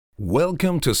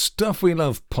Welcome to Stuff We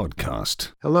Love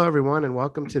Podcast. Hello, everyone, and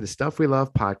welcome to the Stuff We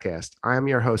Love podcast. I am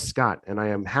your host, Scott, and I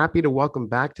am happy to welcome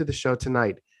back to the show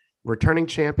tonight returning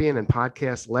champion and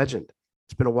podcast legend.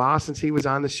 It's been a while since he was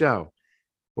on the show,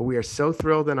 but we are so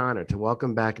thrilled and honored to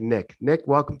welcome back Nick. Nick,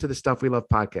 welcome to the Stuff We Love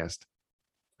podcast.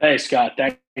 Hey, Scott,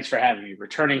 thanks for having me.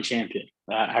 Returning champion.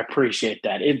 I appreciate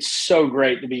that. It's so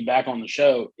great to be back on the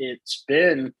show. It's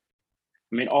been,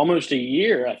 almost a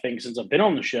year, I think, since I've been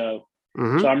on the show.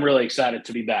 So I'm really excited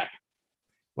to be back.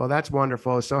 Well, that's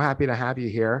wonderful. So happy to have you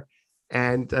here.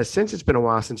 And since it's been a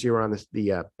while since you were on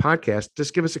the podcast,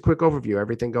 just give us a quick overview.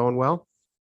 Everything going well?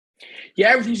 Yeah,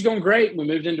 everything's going great. We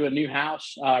moved into a new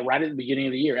house right at the beginning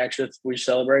of the year. Actually, we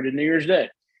celebrated New Year's Day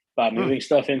by moving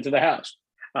stuff into the house.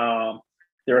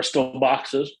 There are still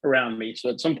boxes around me, so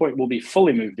at some point we'll be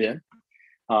fully moved in.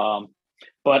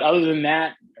 But other than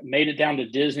that, made it down to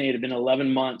Disney. It had been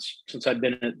 11 months since I'd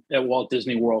been at Walt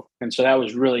Disney World. And so that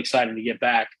was really exciting to get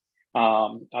back.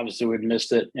 Obviously, we'd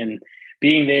missed it. And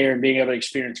being there and being able to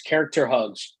experience character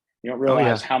hugs, you don't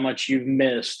realize how much you've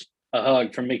missed a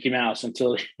hug from Mickey Mouse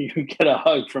until you get a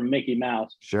hug from Mickey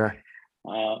Mouse. Sure.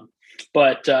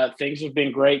 But things have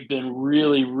been great, been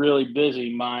really, really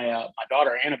busy. My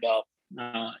daughter, Annabelle,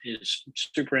 is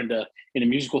super into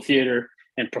musical theater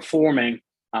and performing.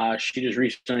 She just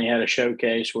recently had a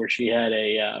showcase where she had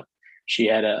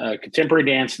a contemporary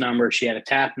dance number, she had a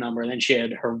tap number, and then she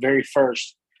had her very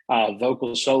first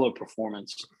vocal solo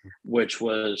performance, which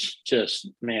was just,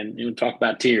 man, you talk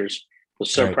about tears.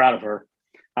 Was so proud of her.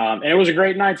 And it was a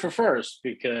great night for first,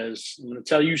 because I'm going to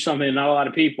tell you something not a lot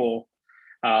of people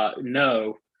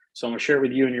know. So I'm going to share it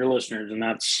with you and your listeners, and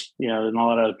that's, not a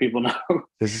lot of other people know.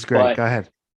 This is great. Go ahead.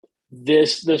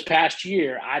 This past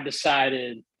year, I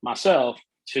decided myself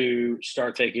to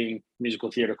start taking musical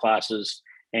theater classes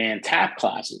and tap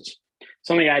classes,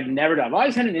 something I'd never done. I've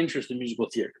always had an interest in musical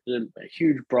theater. I'm a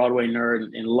huge Broadway nerd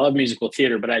and love musical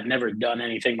theater, but I'd never done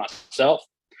anything myself.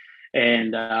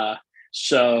 And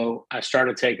so I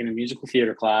started taking a musical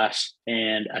theater class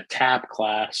and a tap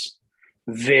class,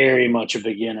 very much a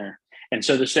beginner. And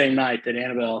so the same night that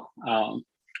Annabelle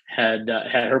had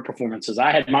her performances,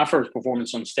 I had my first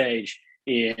performance on stage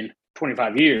in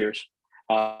 25 years.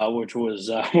 Which was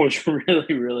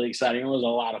really, really exciting. It was a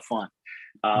lot of fun.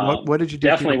 What did you do?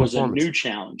 Definitely was a new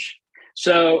challenge.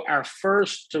 So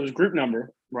it was group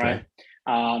number, right?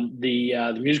 Okay.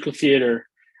 The musical theater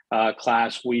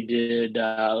class, we did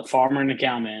The Farmer and the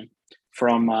Cowman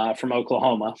from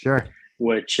Oklahoma, sure,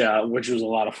 which was a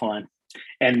lot of fun.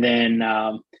 And then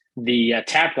the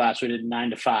tap class, we did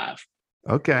 9 to 5.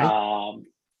 Okay.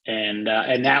 And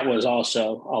that was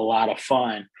also a lot of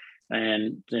fun.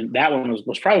 And that one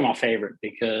was probably my favorite,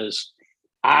 because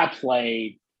I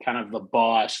played kind of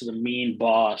the mean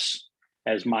boss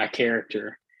as my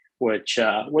character, which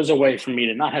was a way for me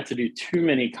to not have to do too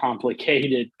many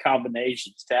complicated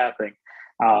combinations tapping.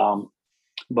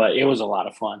 But it was a lot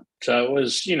of fun. So it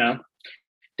was,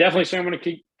 definitely something I'm going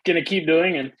to keep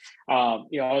doing.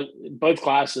 And, both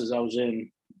classes I was in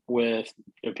with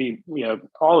people,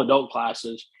 all adult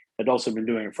classes, adults have been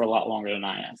doing it for a lot longer than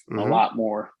I have, a lot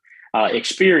more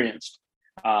experienced,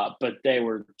 but they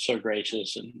were so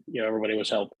gracious, and everybody was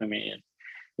helping me,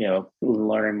 and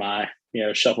learning my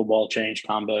shuffle ball change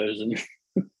combos, and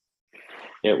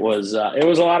it was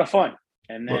a lot of fun.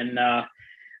 And then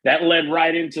that led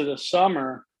right into the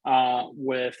summer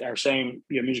with our same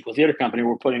musical theater company.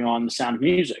 We're putting on The Sound of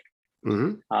Music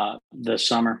this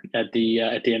summer at the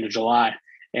end of July,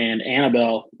 and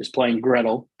Annabelle is playing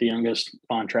Gretel, the youngest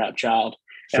Von Trapp child.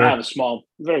 Sure. And I have a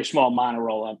very small minor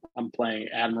role. I'm playing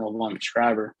Admiral von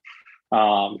Schreiber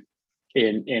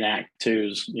in Act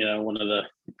 2's, one of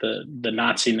the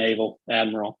Nazi naval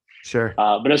admiral. Sure.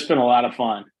 But it's been a lot of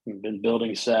fun. We've been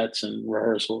building sets and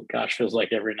rehearsal. Gosh, feels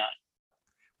like every night.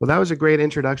 Well, that was a great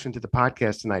introduction to the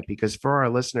podcast tonight, because for our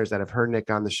listeners that have heard Nick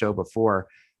on the show before,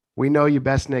 we know you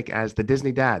best, Nick, as the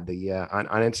Disney Dad, on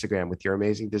Instagram with your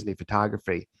amazing Disney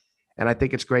photography. And I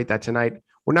think it's great that tonight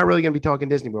we're not really going to be talking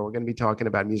Disney, but we're going to be talking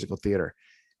about musical theater.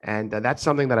 And that's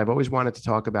something that I've always wanted to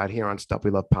talk about here on Stuff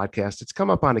We Love podcast. It's come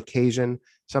up on occasion.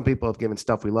 Some people have given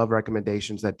Stuff We Love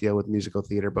recommendations that deal with musical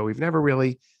theater, but we've never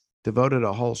really devoted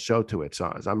a whole show to it.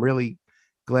 So I'm really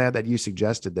glad that you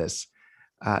suggested this.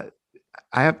 I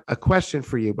have a question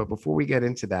for you, but before we get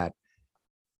into that,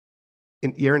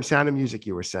 you're in Sound of Music,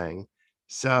 you were saying.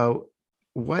 So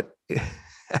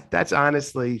that's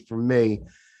honestly, for me,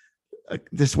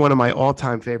 this is one of my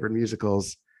all-time favorite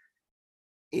musicals.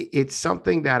 It's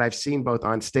something that I've seen both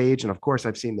on stage, and of course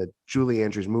I've seen the Julie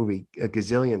Andrews movie a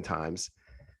gazillion times.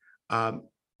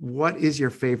 What is your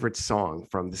favorite song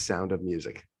from The Sound of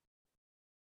Music?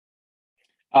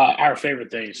 Our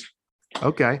favorite things.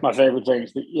 Okay. My favorite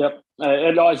things. Yep.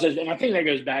 It always says, and I think that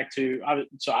goes back to.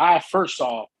 So I first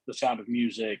saw The Sound of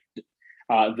Music,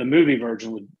 the movie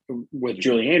version with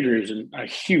Julie Andrews, and a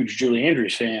huge Julie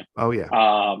Andrews fan. Oh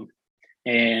yeah.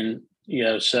 And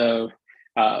so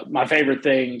my favorite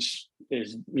things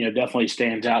is definitely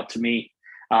stands out to me.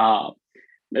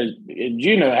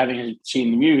 Having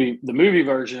seen the movie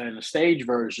version and the stage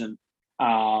version,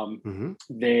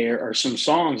 there are some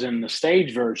songs in the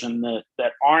stage version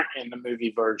that aren't in the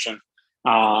movie version,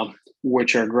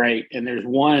 which are great. And there's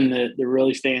one that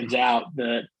really stands out,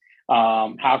 that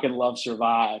 "How Can Love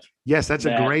Survive?" Yes, that's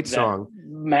a great song.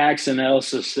 Max and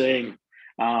Elsa sing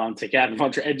to Captain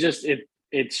Fletcher.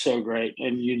 It's so great,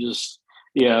 and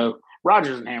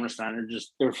Rodgers and Hammerstein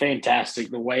they're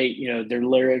fantastic. The way their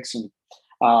lyrics and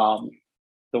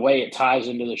the way it ties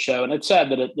into the show, and it's sad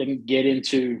that it didn't get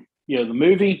into the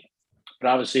movie, but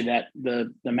obviously that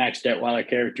the Max Detweiler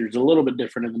character is a little bit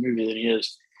different in the movie than he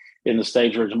is in the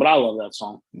stage version. But I love that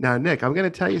song. Now, Nick, I'm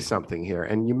going to tell you something here,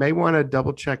 and you may want to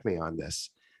double check me on this,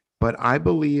 but I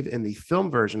believe in the film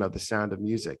version of The Sound of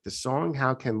Music, the song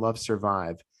 "How Can Love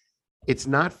Survive," it's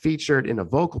not featured in a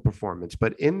vocal performance,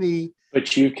 but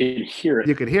but you can hear it.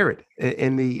 You could hear it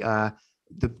in the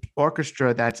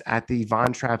orchestra that's at the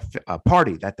Von Trapp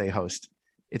party that they host.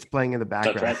 It's playing in the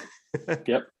background. That's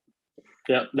right.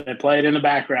 Yep. They play it in the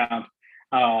background.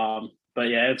 But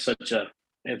yeah, it's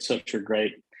such a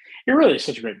great. It really is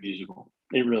such a great musical.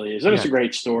 It really is. And It's a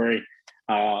great story.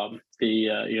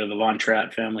 The Von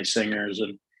Trapp family singers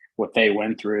and what they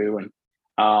went through, and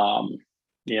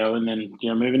and then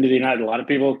moving to the United. A lot of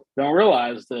people don't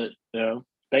realize that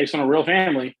based on a real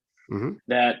family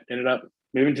that ended up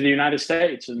moving to the United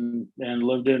States and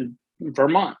lived in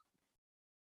Vermont.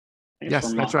 Yes,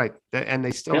 Vermont. That's right. And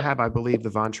they still have, I believe, the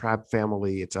Von Trapp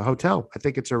family. It's a hotel. I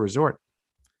think it's a resort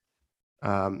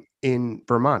in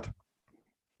Vermont.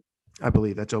 I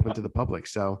believe that's open to the public.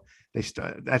 So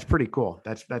that's pretty cool.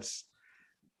 That's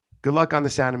good luck on The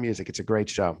Sound of Music. It's a great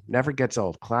show. Never gets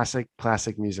old. Classic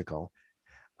musical.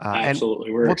 Absolutely.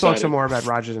 And we'll talk some more about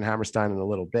Rodgers and Hammerstein in a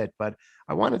little bit, but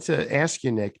I wanted to ask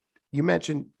you, Nick, you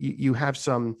mentioned you have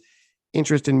some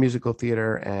interest in musical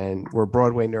theater and were a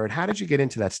Broadway nerd. How did you get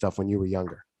into that stuff when you were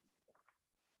younger?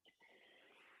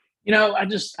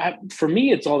 For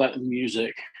me, it's all that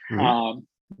music.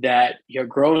 That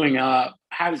growing up,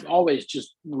 I've always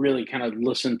just really kind of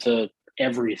listened to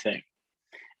everything,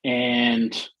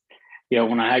 and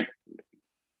when I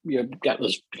got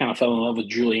this, kind of fell in love with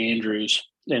Julie Andrews,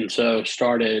 and so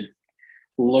started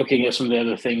looking at some of the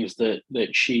other things that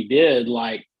she did,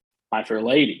 like My Fair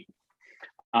Lady,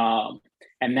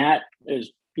 and that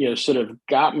is sort of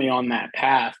got me on that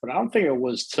path. But I really don't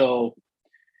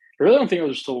think it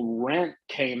was till Rent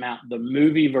came out, the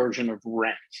movie version of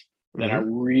Rent, that I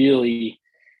really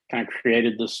kind of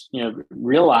created this,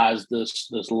 realized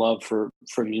this love for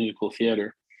musical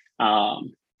theater,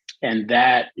 and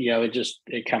that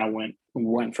it kind of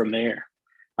went from there,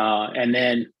 and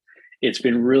then it's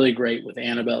been really great with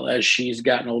Annabelle as she's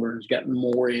gotten older and has gotten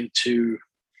more into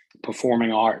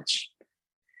performing arts.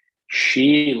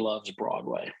 She loves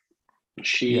Broadway.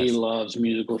 She loves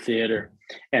musical theater,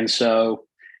 and so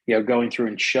going through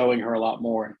and showing her a lot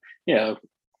more,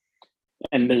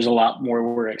 and there's a lot more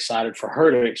we're excited for her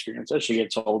to experience as she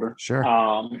gets older. Sure.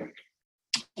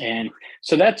 And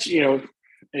so that's,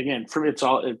 again, for me,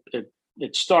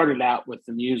 it started out with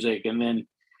the music, and then,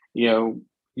 you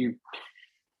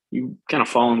kind of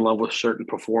fall in love with certain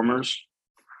performers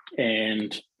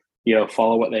and,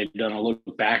 follow what they've done and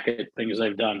look back at things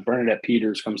they've done. Bernadette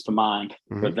Peters comes to mind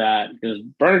with that, because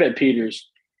Bernadette Peters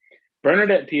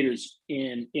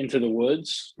in Into the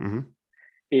Woods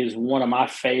is one of my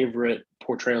favorite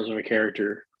portrayals of a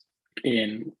character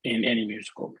in any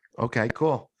musical. Okay,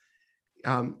 cool.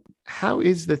 How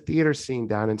is the theater scene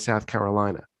down in South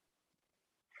Carolina?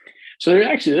 So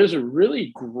there's a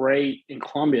really great, in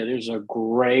Columbia, there's a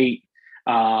great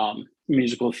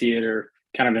musical theater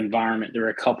kind of environment. There are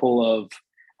a couple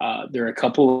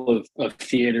of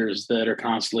theaters that are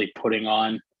constantly putting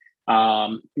on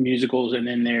musicals, and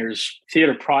then there's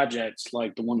theater projects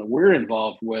like the one that we're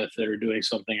involved with that are doing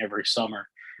something every summer.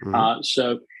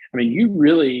 So I mean, you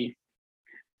really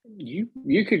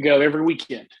you could go every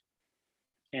weekend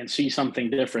and see something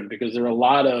different, because there are a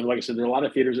lot of, like I said, there are a lot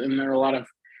of theaters, and there are a lot of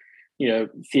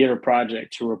theater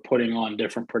projects who are putting on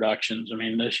different productions. I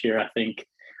mean, this year I think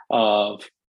of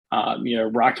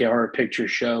Rocky Horror Picture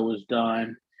Show was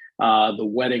done, The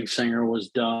Wedding Singer was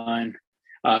done,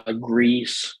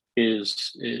 Grease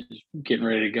is getting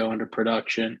ready to go into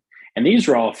production, And these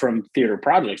are all from theater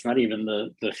projects, not even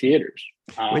the theaters.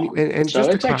 And so just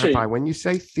to it's clarify, actually, when you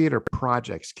say theater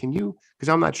projects, can you, because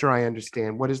I'm not sure I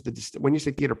understand, what is when you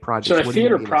say theater projects, so a what do you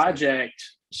theater mean exactly? project.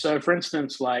 So for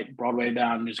instance, like Broadway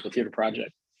Bound Musical Theater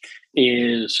Project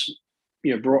is,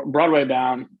 Broadway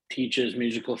Bound teaches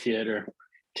musical theater,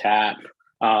 tap,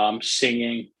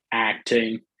 singing,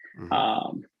 acting.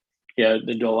 Mhm.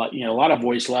 They do a lot of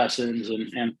voice lessons,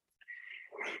 and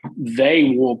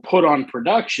they will put on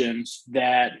productions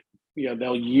that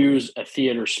they'll use a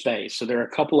theater space. So there are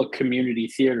a couple of community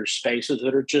theater spaces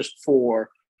that are just for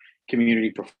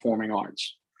community performing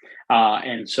arts,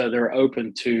 and so they're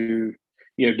open to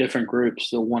different groups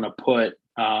that want to put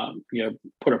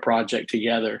a project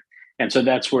together. And so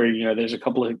that's where there's a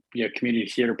couple of community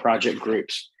theater project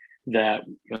groups that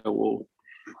will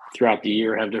throughout the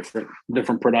year have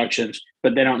different productions,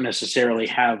 but they don't necessarily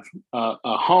have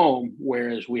a home.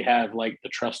 Whereas we have like the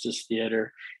Trustis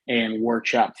Theater and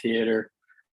Workshop Theater,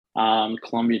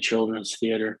 Columbia Children's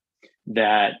Theater,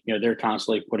 that they're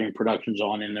constantly putting productions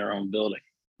on in their own building.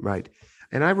 Right.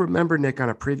 And I remember, Nick, on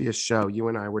a previous show, you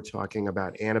and I were talking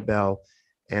about Annabelle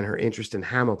and her interest in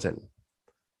Hamilton.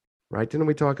 Right? Didn't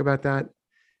we talk about that?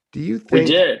 Do you We think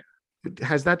did.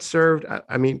 has that served?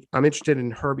 I mean, I'm interested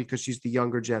in her because she's the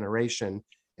younger generation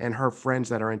and her friends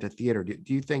that are into theater.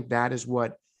 Do you think that is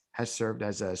what has served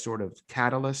as a sort of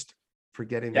catalyst for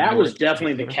getting them That more was interested in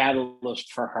definitely the theater?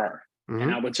 catalyst for her. And Hmm.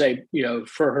 I would say,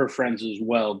 for her friends as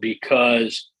well,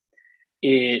 because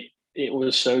it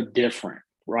was so different,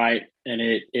 right? And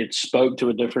it spoke to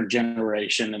a different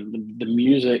generation, and the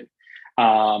music,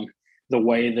 um, the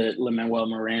way that Lin-Manuel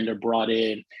Miranda brought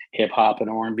in hip hop and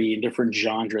R&B and different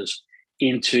genres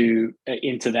into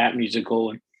that musical,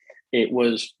 and it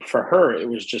was for her, it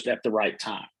was just at the right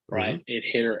time, Hmm. right? It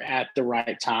hit her at the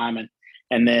right time,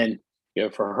 and then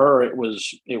for her it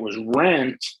was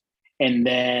Rent, and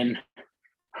then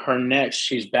her next,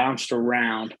 she's bounced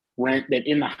around. Rent, that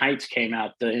In the Heights came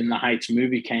out. The In the Heights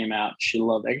movie came out. She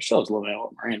loved. I still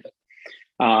love Miranda.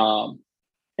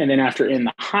 And then after In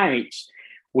the Heights,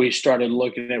 we started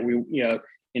looking at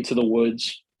Into the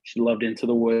Woods. She loved Into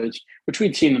the Woods, which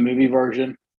we'd seen the movie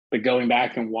version, but going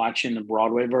back and watching the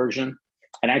Broadway version,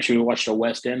 and actually we watched the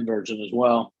West End version as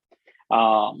well.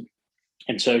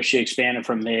 And so she expanded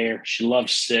from there. She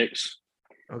loves Six,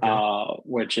 Okay.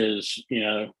 which is,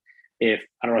 if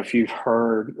I don't know if you've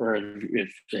heard or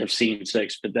if have seen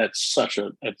Six, but that's such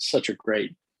a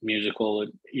great musical,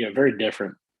 and very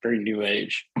different, very new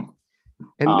age.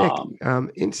 And Nick,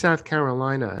 Um, in South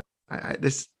Carolina,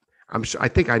 I'm sure, I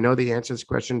think I know the answer to this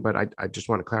question, but I just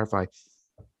want to clarify.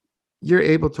 You're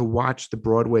able to watch the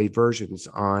Broadway versions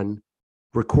on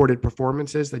recorded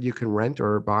performances that you can rent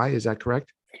or buy. Is that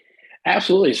correct?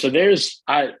 Absolutely. So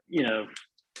I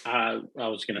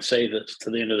was going to say this to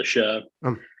the end of the show.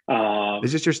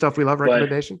 Is this your Stuff We Love But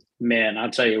recommendation? man, I'll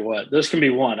tell you what, this can be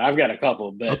one. I've got a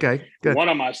couple, but Okay, good. one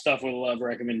of my Stuff We Love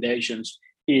recommendations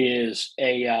is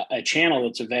a channel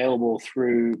that's available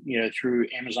through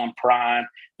Amazon Prime.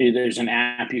 There's an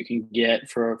app you can get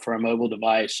for a mobile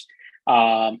device,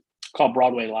 called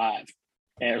Broadway Live.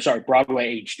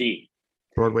 Broadway HD.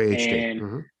 Broadway HD. And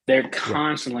Mhm. they're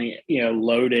constantly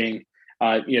loading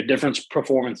different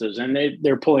performances, and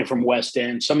they're pulling from West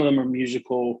End. Some of them are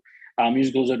musicals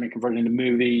that have been converted into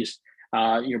movies,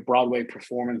 Broadway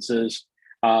performances.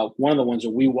 One of the ones that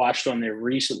we watched on there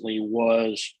recently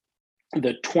was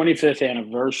the 25th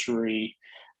anniversary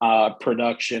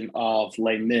production of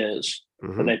Les Mis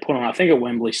that they put on, I think, at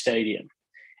Wembley Stadium.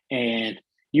 And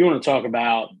you want to talk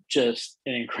about just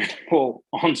an incredible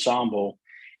ensemble.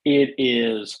 It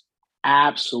is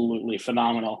absolutely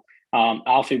phenomenal.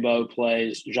 Alfie Boe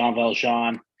plays Jean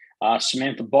Valjean.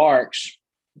 Samantha Barks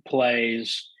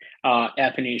plays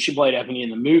Eponine. She played Eponine in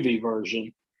the movie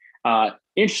version.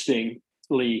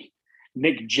 Interestingly,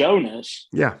 Nick Jonas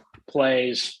Yeah.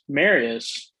 plays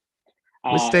Marius.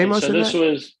 Was And Stamos so in this that?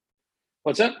 was,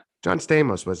 what's that? John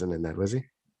Stamos wasn't in that, was he?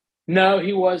 No,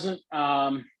 he wasn't.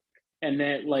 And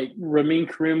then like Ramin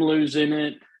Karimlou's in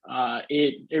it.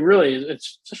 It really is.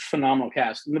 It's just a phenomenal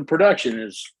cast, and the production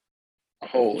is,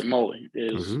 holy moly,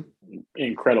 is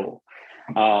incredible.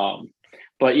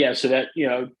 But yeah, so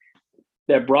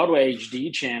that Broadway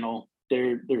HD channel,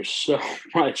 there's so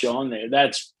much on there.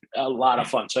 That's a lot of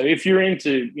fun. So if you're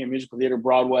into musical theater,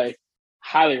 Broadway,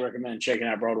 highly recommend checking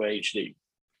out Broadway HD.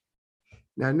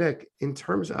 Now, Nick, in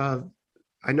terms of,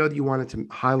 I know that you wanted to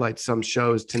highlight some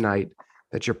shows tonight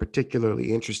that you're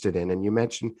particularly interested in. And you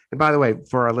mentioned, and by the way,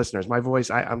 for our listeners, my voice,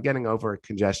 I'm getting over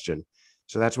congestion.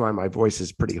 So that's why my voice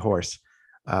is pretty hoarse.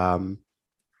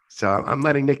 So I'm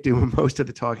letting Nick do most of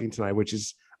the talking tonight, which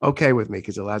is okay with me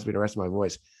because it allows me to rest my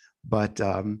voice. but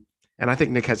and I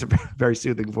think Nick has a very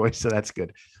soothing voice, so that's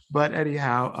good. But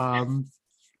anyhow,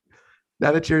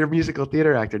 now that you're a musical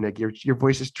theater actor, Nick, your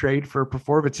voice is trained for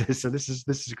performances, so this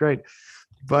is great.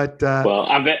 But Well,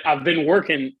 I've been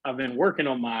working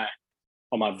on my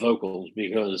vocals,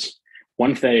 because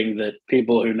one thing that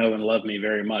people who know and love me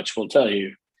very much will tell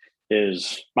you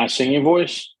is my singing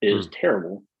voice is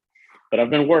terrible. But I've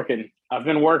been working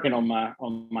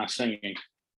on my singing.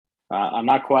 I'm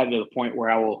not quite to the point where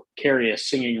I will carry a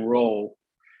singing role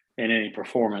in any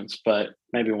performance, but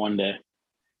maybe one day.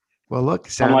 well, look,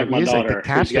 Sound Unlike of my Music, the daughter,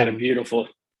 who's got a captain. beautiful.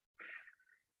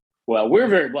 Well, we're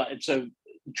very blessed. So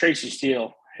Tracy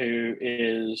Steele, who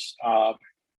is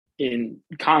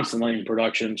constantly in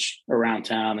productions around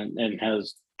town and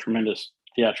has tremendous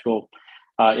theatrical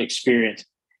experience.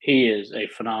 He is a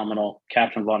phenomenal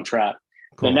Captain Von Trapp.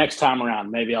 Cool. The next time around,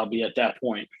 maybe I'll be at that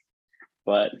point.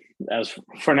 But as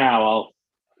for now,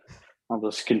 I'll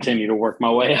just continue to work my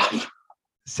way up.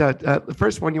 So the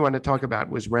first one you want to talk about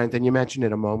was Rent, and you mentioned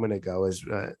it a moment ago as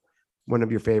one of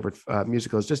your favorite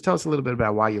musicals. Just tell us a little bit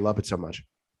about why you love it so much.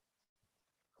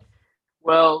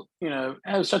 Well, I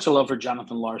have such a love for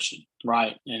Jonathan Larson,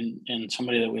 right? And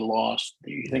somebody that we lost.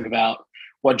 You think about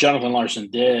what Jonathan Larson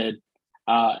did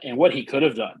and what he could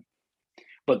have done,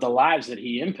 but the lives that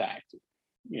he impacted.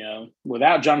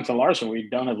 Without Jonathan Larson, we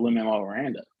don't have Lin-Manuel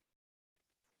Miranda.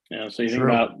 So you think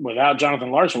about without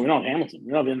Jonathan Larson, we don't have Hamilton,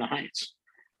 we don't have In the Heights.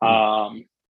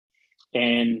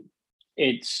 And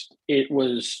it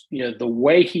was the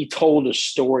way he told a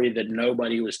story that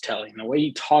nobody was telling, the way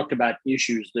he talked about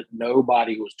issues that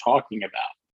nobody was talking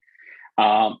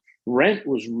about. Rent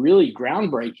was really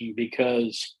groundbreaking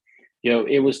because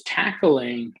it was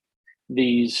tackling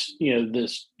these the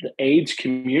AIDS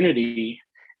community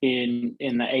in the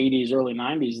 80s, early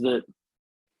 90s that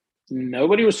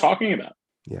nobody was talking about.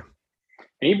 Yeah,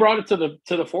 and he brought it to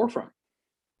the forefront.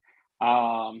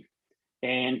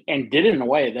 And did it in a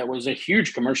way that was a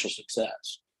huge commercial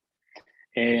success.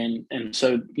 And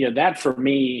so, that for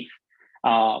me,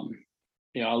 I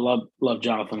love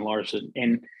Jonathan Larson,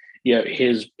 and,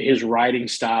 his writing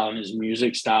style and his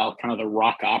music style, kind of the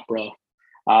rock opera,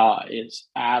 is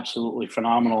absolutely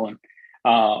phenomenal. And,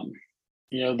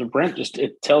 the Brent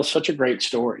it tells such a great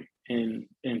story in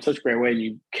such a great way. And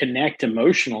you connect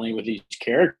emotionally with these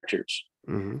characters.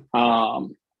 I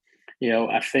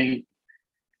think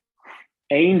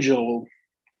Angel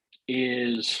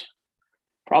is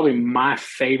probably my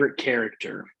favorite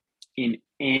character in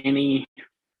any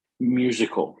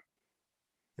musical.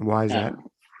 And why is that?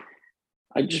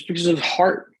 Just because of the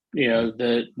heart,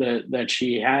 that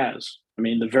she has. I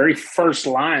mean, the very first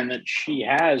line that she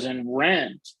has in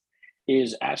Rent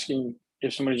is asking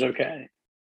if somebody's okay.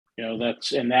 That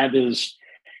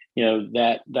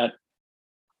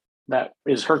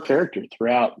is her character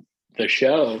throughout the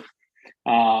show.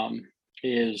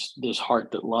 Is this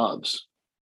heart that loves.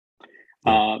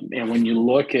 And when you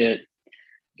look at,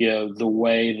 the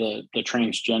way the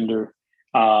transgender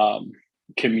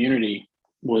community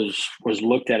was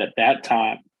looked at that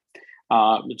time,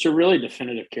 it's a really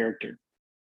definitive character,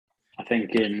 I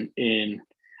think, in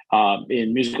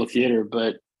musical theater,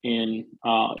 but in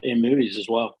movies as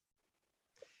well.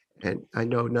 And I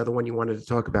know another one you wanted to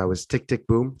talk about was Tick, Tick,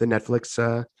 Boom, the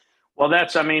Netflix. Well,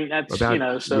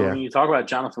 when you talk about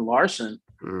Jonathan Larson,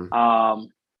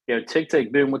 Tick,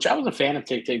 Tick, Boom, which I was a fan of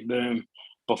Tick, Tick, Boom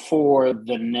before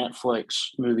the Netflix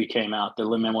movie came out that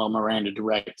Lin-Manuel Miranda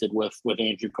directed with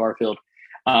Andrew Garfield.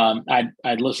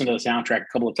 I'd listened to the soundtrack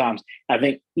a couple of times. I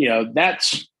think,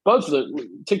 that's both the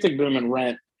Tick, Tick, Boom and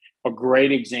Rent are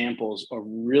great examples of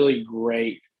really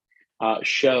great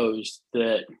shows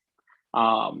that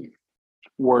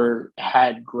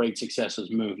had great success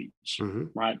as movies,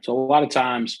 right? So a lot of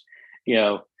times,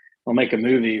 they'll make a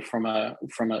movie from a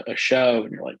show,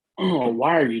 and you're like, oh,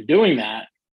 why are you doing that?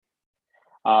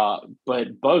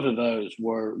 But both of those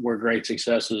were great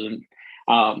successes,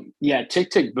 and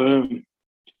Tick, Tick, Boom.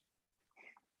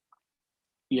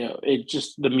 It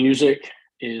just, the music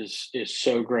is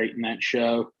so great in that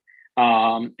show,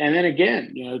 and then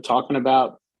again, talking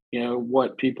about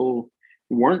what people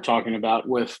weren't talking about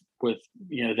with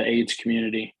the AIDS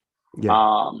community.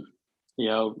 And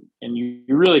you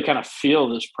really kind of feel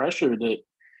this pressure that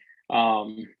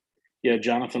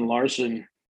Jonathan Larson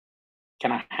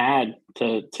kind of had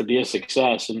to be a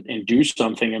success and do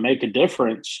something and make a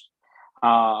difference,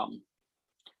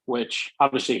 which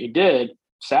obviously he did.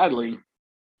 Sadly,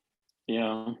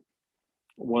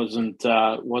 wasn't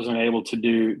able to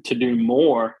do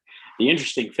more. The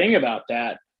interesting thing about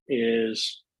that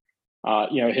is,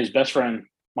 his best friend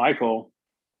Michael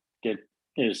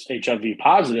is HIV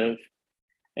positive,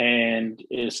 and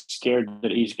is scared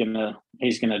that he's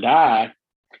gonna die.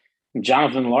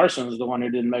 Jonathan Larson is the one who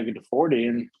didn't make it to 40,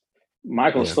 and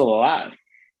Michael's Yeah. still alive.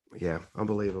 Yeah,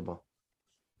 unbelievable.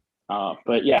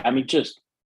 But yeah, I mean, just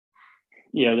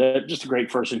just a great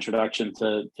first introduction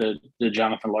to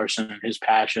Jonathan Larson and his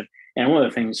passion. And one of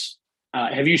the things,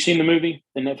 have you seen the movie,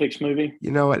 the Netflix movie?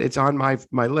 You know what? It's on my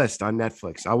list on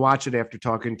Netflix. I'll watch it after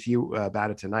talking to you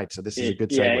about it tonight. So this is a good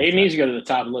segue. Yeah, it needs to go to the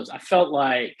top of the list.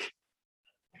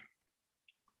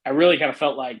 I really kind of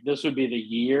felt like this would be the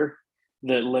year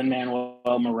that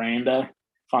Lin-Manuel Miranda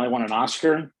finally won an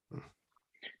Oscar.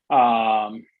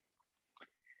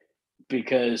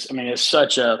 Because I mean, it's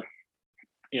such a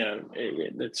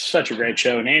it's such a great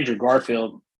show, and Andrew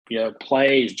Garfield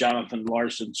plays Jonathan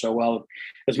Larson so well.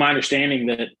 It's my understanding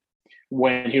that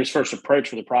when he was first approached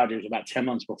for the project, it was about 10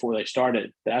 months before they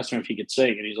started. They asked him if he could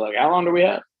sing, and he's like, "How long do we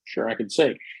have?" "Sure, I could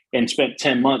sing," and spent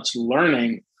 10 months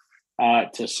learning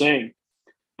to sing.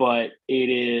 But it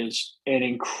is an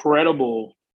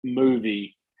incredible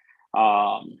movie.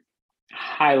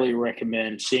 Highly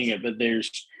recommend seeing it. But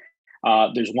there's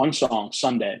one song,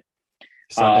 Sunday,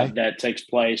 that takes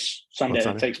place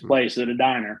at a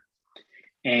diner,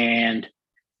 and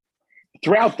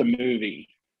throughout the movie,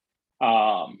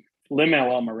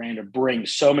 Lin-Manuel Miranda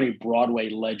brings so many Broadway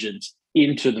legends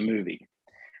into the movie.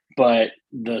 But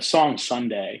the song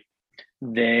Sunday,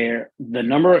 the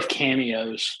number of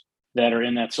cameos that are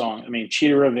in that song. I mean,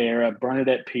 Cheetah Rivera,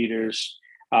 Bernadette Peters,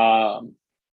 Renee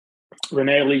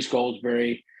Elise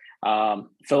Goldsberry,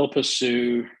 Philippa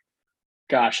Sue.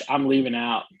 Gosh, I'm leaving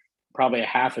out probably a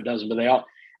half a dozen, but they all,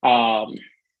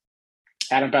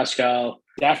 Adam Pascal,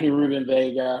 Daphne Rubin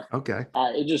Vega. Okay.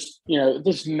 It just,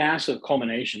 this massive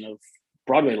culmination of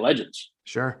Broadway legends.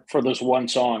 Sure. For this one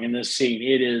song in this scene.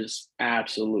 It is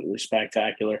absolutely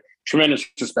spectacular. Tremendous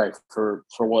respect for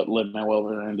what Lin-Manuel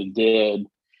Miranda did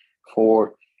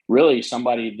for really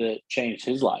somebody that changed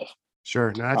his life.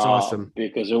 Sure. No, that's awesome.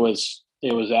 Because it was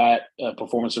at a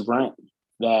performance of Rent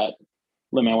that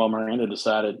Lin-Manuel Miranda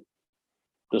decided,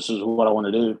 this is what I want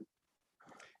to do.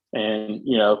 And,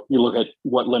 you look at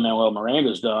what Lin-Manuel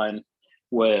Miranda's done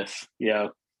with,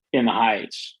 In the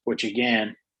Heights, which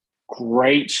again,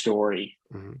 great story,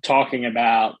 talking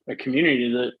about a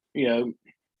community that,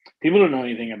 people don't know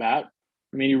anything about.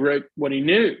 I mean, he wrote what he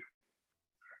knew.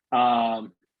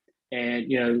 And,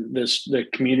 the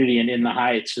community and In the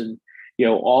Heights, and,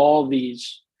 all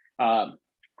these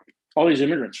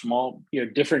immigrants from all,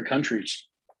 different countries,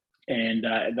 and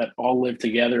that all live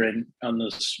together on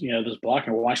this, this block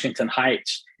in Washington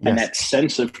Heights. Yes. And that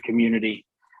sense of community.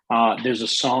 There's a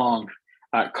song,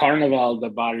 Carnaval de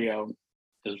Barrio,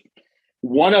 is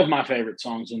one of my favorite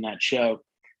songs in that show.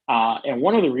 And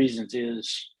one of the reasons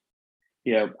is,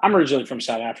 I'm originally from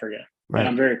South Africa, right, and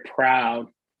I'm very proud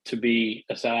to be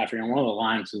a South African. One of the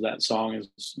lines of that song is,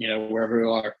 wherever we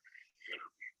are,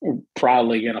 we're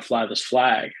proudly going to fly this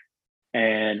flag.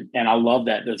 And I love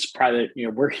that. That's probably,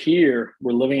 we're here,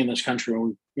 we're living in this country,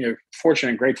 and we're, fortunate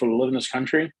and grateful to live in this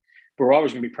country, but we're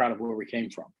always going to be proud of where we came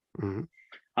from.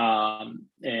 And,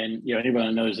 anybody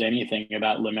who knows anything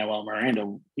about Lin-Manuel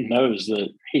Miranda knows that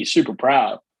he's super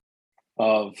proud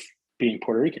of being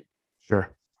Puerto Rican.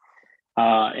 Sure.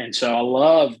 And so I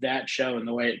love that show and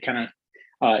the way it kind of,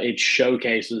 it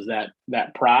showcases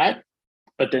that pride,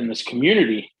 but then this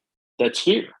community that's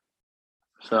here.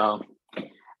 So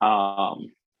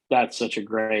that's such a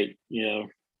great,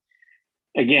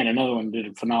 again, another one did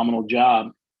a phenomenal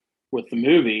job with the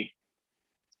movie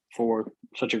for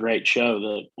such a great show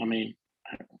that, I mean,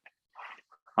 I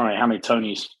don't know how many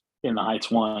Tonys In the Heights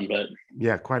won, but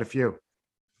yeah, quite a few.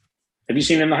 Have you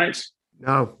seen In the Heights?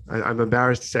 No, I'm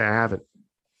embarrassed to say I haven't.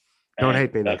 Don't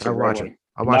hate me, Nick. I'll watch it.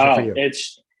 I'll watch it for you.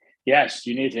 Yes,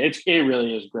 you need to. It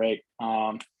really is great.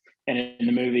 And in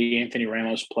the movie, Anthony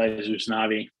Ramos plays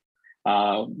Usnavi,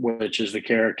 which is the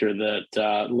character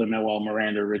that Lin-Manuel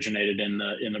Miranda originated in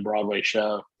the Broadway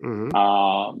show.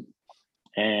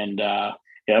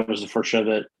 It was the first show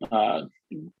that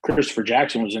Christopher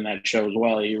Jackson was in that show as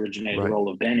well. He originated the role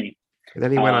of Benny. And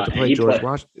then he went on to play George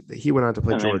Washington. He went on to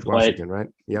play George Washington, right?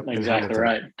 Yep. Exactly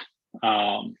right.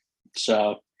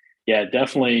 So yeah,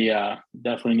 definitely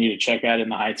need to check out In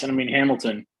the Heights. And I mean,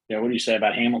 Hamilton, what do you say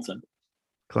about Hamilton?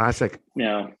 Classic.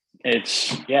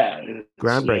 It's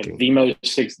groundbreaking.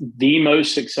 The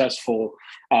most successful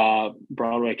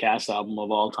Broadway cast album of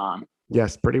all time.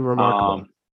 Yes, pretty remarkable.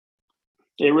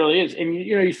 It really is. And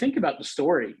you think about the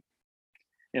story.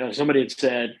 Somebody had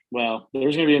said, well,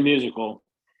 there's going to be a musical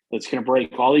that's going to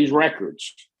break all these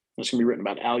records. It's going to be written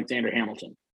about Alexander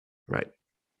Hamilton. Right.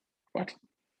 What?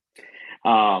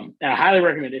 And I highly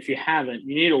recommend, if you haven't,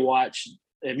 you need to watch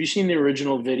have you seen the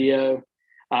original video?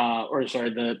 Or sorry,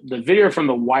 the video from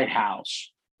the White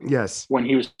House Yes. when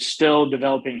he was still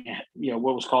developing,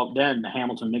 what was called then the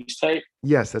Hamilton mixtape,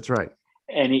 Yes, that's right.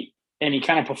 and he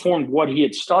kind of performed what he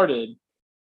had started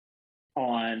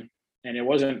on, and it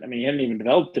wasn't. I mean, he hadn't even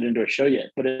developed it into a show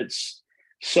yet, but it's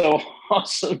so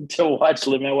awesome to watch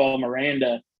Lin-Manuel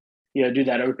Miranda, do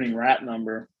that opening rap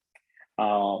number,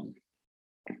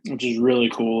 which is really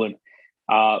cool. And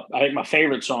I think my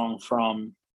favorite song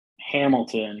from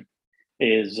Hamilton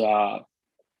is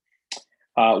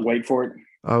 "Wait for It."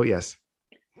 Oh yes,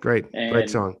 great And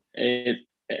song.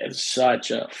 It's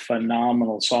such a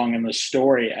phenomenal song, and the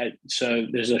story. So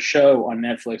there's a show on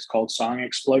Netflix called Song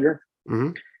Exploder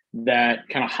Hmm. that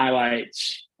kind of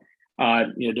highlights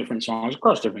different songs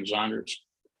across different genres,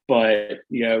 but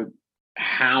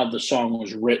how the song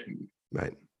was written.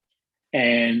 Right.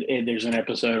 And there's an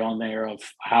episode on there of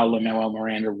how Lin-Manuel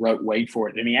Miranda wrote "Wait for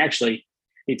It," and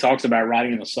he talks about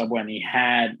riding in the subway, and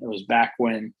it was back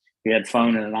when he had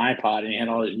phone and an iPod, and he had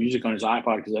all his music on his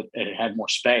iPod because it had more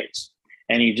space.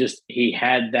 And he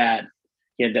had that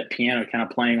piano kind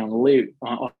of playing on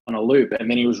a loop, and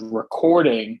then he was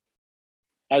recording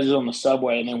as he was on the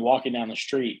subway, and then walking down the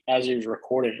street as he was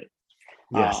recording it.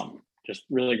 Yes. Just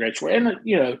really great story, and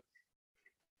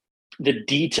the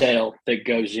detail that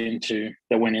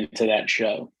went into that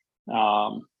show.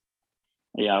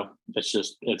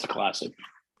 It's a classic.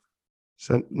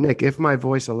 So, Nick, if my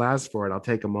voice allows for it, I'll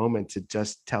take a moment to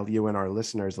just tell you and our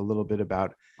listeners a little bit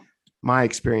about my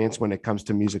experience when it comes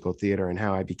to musical theater and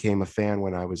how I became a fan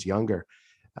when I was younger.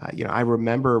 I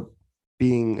remember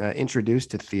being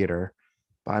introduced to theater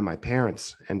by my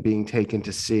parents and being taken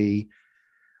to see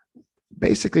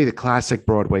basically the classic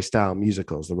Broadway style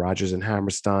musicals, the Rodgers and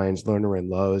Hammersteins, Lerner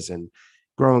and Loews. And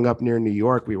growing up near New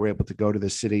York, we were able to go to the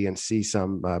city and see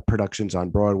some productions on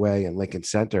Broadway and Lincoln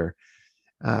Center.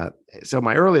 So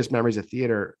my earliest memories of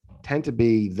theater tend to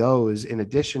be those, in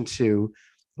addition to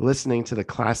listening to the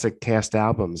classic cast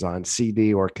albums on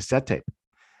CD or cassette tape.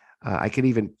 I could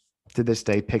even, to this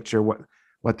day, picture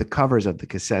what the covers of the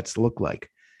cassettes look like.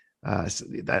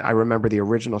 I remember the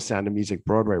original Sound of Music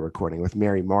Broadway recording with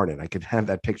Mary Martin. I could have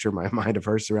that picture in my mind of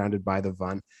her surrounded by the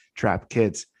Von Trapp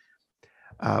kids.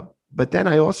 But then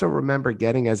I also remember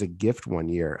getting as a gift one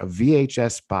year a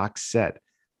VHS box set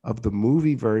of the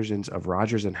movie versions of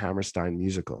Rodgers and Hammerstein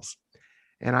musicals.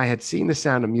 And I had seen The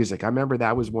Sound of Music. I remember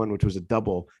that was one which was a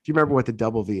double. Do you remember what the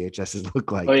double VHSs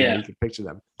look like? Oh, yeah. You can picture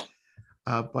them.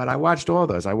 But I watched all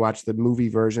those. I watched the movie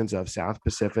versions of South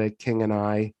Pacific, King and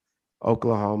I,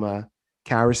 Oklahoma,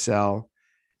 Carousel,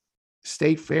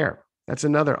 State Fair. That's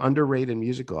another underrated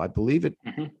musical. I believe it.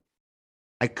 Mm-hmm.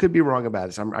 I could be wrong about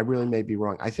this. I really may be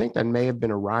wrong. I think that may have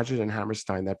been a Rodgers and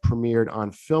Hammerstein that premiered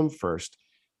on film first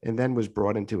and then was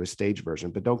brought into a stage version.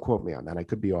 But don't quote me on that. I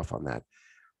could be off on that.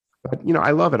 But,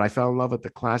 I love it. I fell in love with the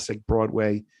classic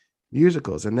Broadway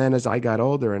musicals. And then as I got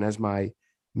older and as my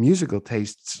musical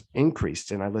tastes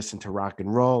increased and I listened to rock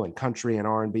and roll and country and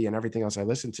R&B and everything else I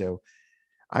listened to,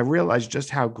 I realized just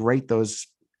how great those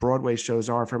Broadway shows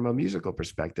are from a musical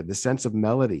perspective. The sense of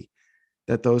melody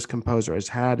that those composers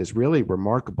had is really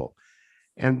remarkable.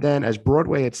 And then as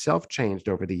Broadway itself changed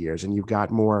over the years and you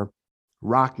got more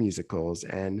rock musicals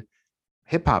and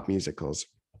hip hop musicals,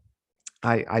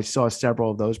 I saw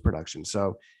several of those productions.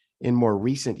 So in more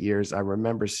recent years, I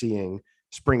remember seeing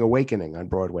Spring Awakening on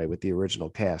Broadway with the original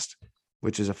cast,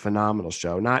 which is a phenomenal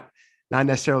show. Not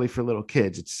necessarily for little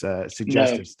kids. It's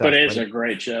suggestive stuff. But it's a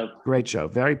great show. Great show.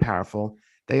 Very powerful.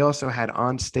 They also had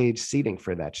on-stage seating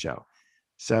for that show.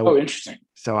 So, interesting.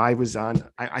 So I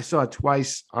saw it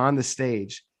twice on the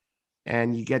stage,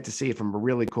 and you get to see it from a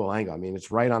really cool angle. I mean,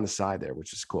 it's right on the side there,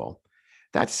 which is cool.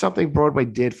 That's something Broadway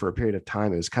did for a period of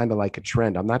time. It was kind of like a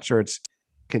trend. I'm not sure it's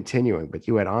continuing, but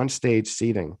you had on-stage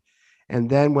seating. And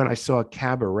then when I saw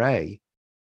Cabaret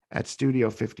at Studio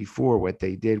 54, what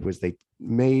they did was they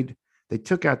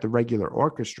took out the regular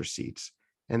orchestra seats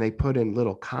and they put in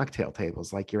little cocktail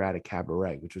tables like you're at a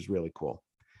cabaret, which was really cool.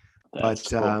 That's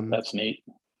cool. That's neat.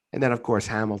 And then, of course,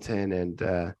 Hamilton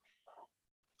and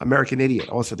American Idiot,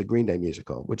 also the Green Day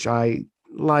musical, which I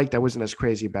liked. I wasn't as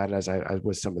crazy about it as I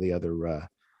was some of the other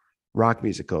rock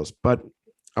musicals. But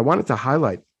I wanted to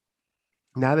highlight,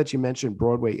 now that you mentioned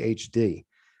Broadway HD,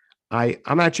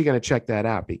 I'm actually going to check that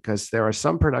out because there are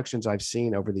some productions I've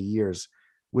seen over the years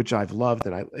which I've loved.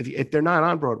 And if they're not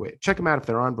on Broadway, check them out if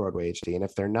they're on Broadway HD. And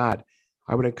if they're not,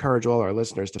 I would encourage all our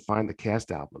listeners to find the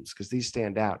cast albums because these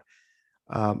stand out.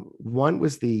 One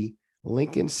was the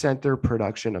Lincoln Center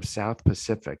production of South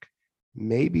Pacific,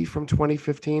 maybe from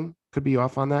 2015, could be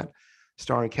off on that,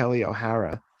 starring Kelly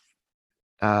O'Hara.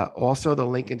 Also the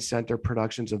Lincoln Center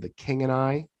productions of The King and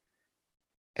I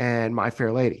and My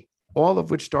Fair Lady, all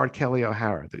of which starred Kelly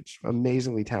O'Hara, the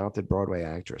amazingly talented Broadway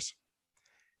actress.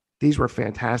 These were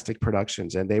fantastic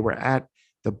productions, and they were at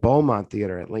the Beaumont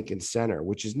Theater at Lincoln Center,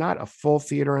 which is not a full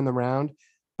theater in the round,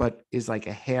 but is like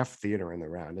a half theater in the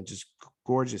round, and just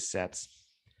gorgeous sets.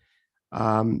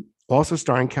 Also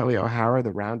starring Kelly O'Hara,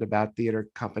 the Roundabout Theater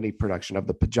Company production of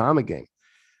The Pajama Game,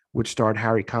 which starred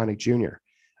Harry Connick Jr.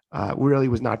 Really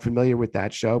was not familiar with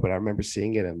that show, but I remember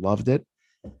seeing it and loved it.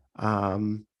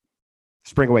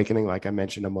 Spring Awakening, like I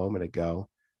mentioned a moment ago.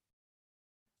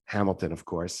 Hamilton, of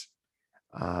course.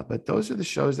 But those are the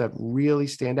shows that really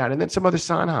stand out. And then some other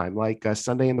Sondheim, like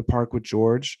Sunday in the Park with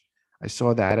George. I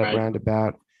saw that at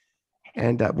Roundabout.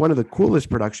 And one of the coolest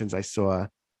productions I saw,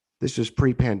 this was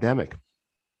pre-pandemic.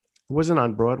 It wasn't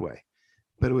on Broadway,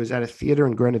 but it was at a theater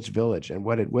in Greenwich Village. And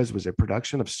what it was a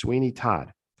production of Sweeney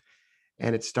Todd.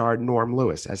 And it starred Norm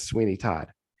Lewis as Sweeney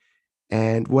Todd.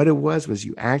 And what it was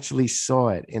you actually saw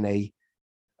it in a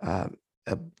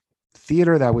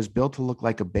theater that was built to look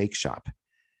like a bake shop.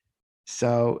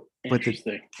 So what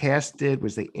the cast did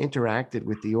was they interacted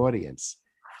with the audience,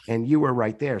 and you were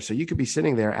right there. So you could be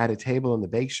sitting there at a table in the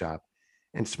bake shop,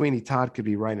 and Sweeney Todd could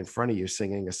be right in front of you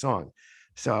singing a song.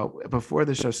 So before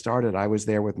the show started, I was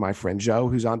there with my friend Joe,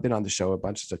 who's been on the show a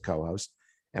bunch as a co-host,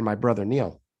 and my brother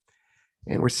Neil.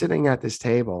 And we're sitting at this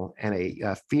table, and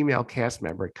a female cast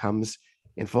member comes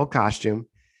in full costume,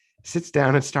 sits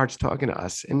down and starts talking to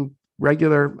us in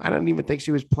regular. I don't even think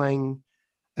she was playing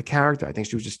a character. I think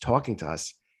she was just talking to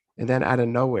us. And then out of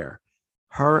nowhere,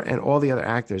 her and all the other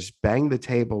actors banged the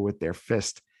table with their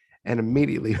fist. And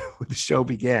immediately the show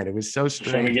began. It was so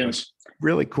strange.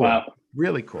 Really cool. Wow.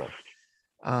 Really cool.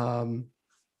 And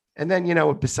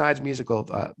then, besides musicals,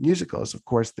 of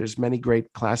course, there's many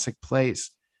great classic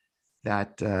plays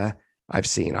that I've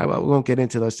seen. I won't get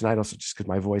into those tonight, also just because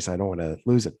my voice, I don't want to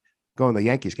lose it. Going to the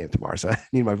Yankees game tomorrow, so I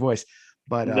need my voice.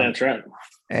 But that's right.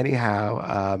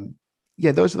 Anyhow,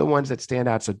 those are the ones that stand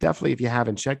out. So definitely, if you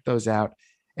haven't checked those out,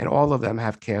 and all of them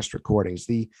have cast recordings.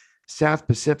 The South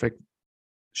Pacific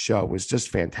show was just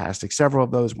fantastic. Several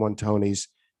of those won Tonys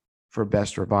for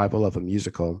best revival of a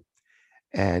musical,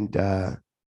 and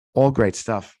all great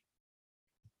stuff.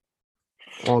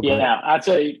 I'd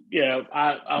say,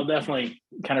 I'll definitely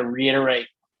kind of reiterate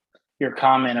your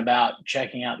comment about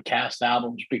checking out the cast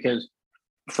albums, because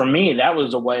for me, that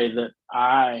was a way that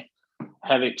I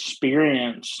have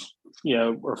experienced,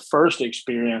 or first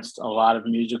experienced a lot of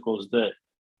musicals that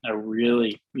I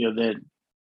really, enjoyed.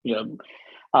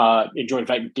 In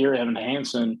fact, Dear Evan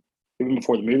Hansen, even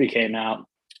before the movie came out,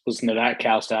 listened to that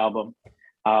cast album.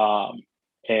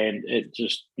 And it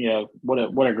just, what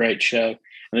a great show. And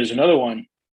there's another one,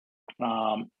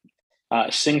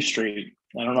 Sing Street.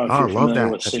 I don't know if you're familiar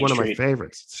with Sing Street. That's one of my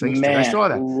favorites. Sing Street. I saw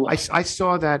that. I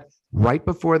saw that right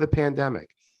before the pandemic.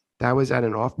 That was at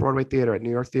an off-Broadway theater at New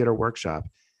York Theater Workshop.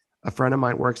 A friend of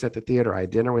mine works at the theater. I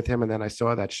had dinner with him, and then I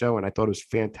saw that show, and I thought it was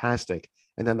fantastic.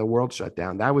 And then the world shut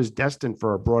down. That was destined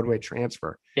for a Broadway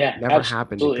transfer. Yeah, never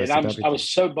happened. And I was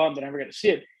so bummed that I never got to see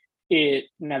it.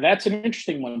 Now that's an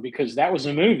interesting one, because that was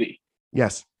a movie.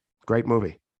 Yes, great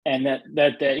movie. And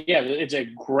it's a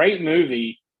great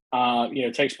movie.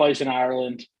 It takes place in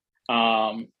Ireland,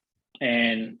 and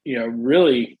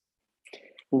really,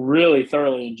 really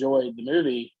thoroughly enjoyed the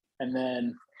movie. And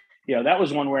then, that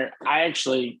was one where I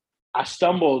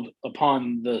stumbled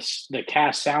upon the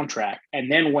cast soundtrack,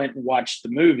 and then went and watched the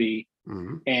movie.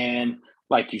 Mm-hmm. And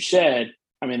like you said,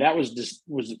 I mean, that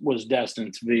was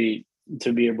destined to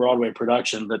be a Broadway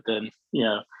production, but then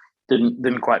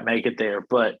didn't quite make it there.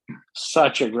 But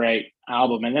such a great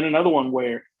album. And then another one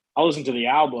where I listened to the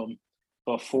album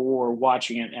before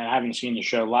watching it, and I haven't seen the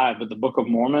show live, but the Book of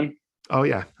Mormon. Oh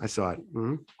yeah, I saw it.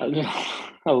 Mm-hmm.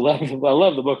 I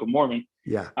love the Book of Mormon.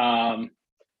 Yeah.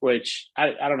 Which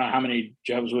I don't know how many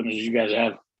Jehovah's Witnesses you guys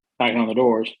have knocking on the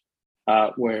doors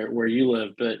where you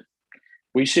live, but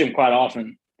we see them quite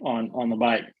often on the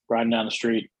bike riding down the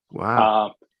street.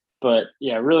 Wow. But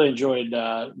yeah, really enjoyed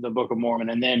the Book of Mormon.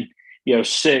 And then,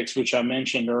 Six, which I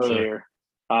mentioned earlier,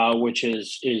 which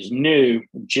is new,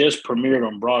 just premiered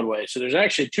on Broadway. So there's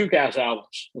actually two cast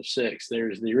albums of Six.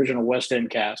 There's the original West End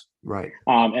cast. Right.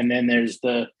 And then there's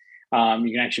the,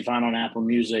 you can actually find on Apple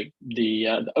Music,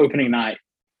 the opening night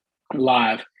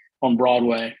live on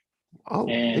Broadway. Oh,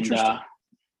 and interesting.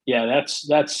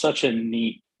 That's such a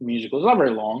neat musical. It's not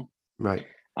very long. Right.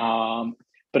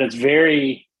 But it's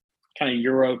very kind of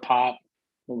Euro pop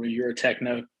or Euro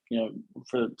techno,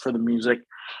 for the music.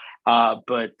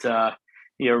 But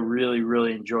really,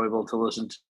 really enjoyable to listen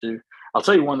to. I'll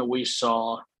tell you one that we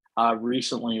saw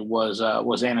recently was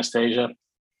Anastasia.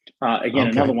 Again,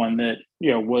 Okay. another one that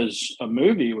was a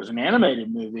movie, was an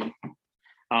animated movie.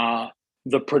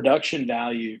 The production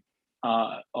value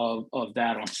of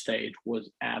that on stage was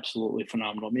absolutely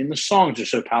phenomenal. I mean, the songs are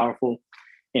so powerful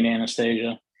in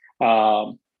Anastasia,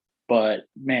 but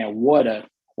man, what a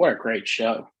great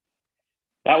show!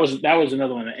 That was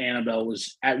another one that Annabelle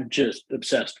was just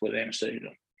obsessed with Anastasia.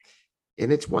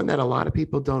 And it's one that a lot of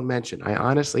people don't mention. I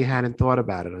honestly hadn't thought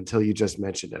about it until you just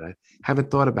mentioned it. I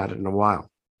haven't thought about it in a while.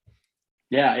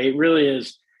 Yeah, it really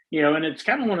is. And it's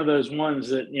kind of one of those ones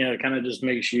that kind of just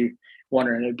makes you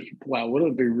wonder. And wow, would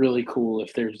it be really cool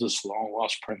if there's this long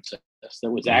lost princess that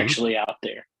was Mhm. actually out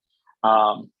there?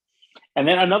 And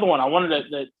then another one I wanted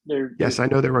that Yes, I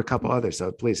know there were a couple others,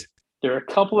 so please. there are a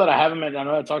couple that I haven't mentioned. I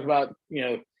know I talked about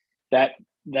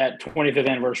that 25th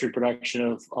anniversary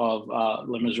production of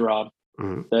Les Miserables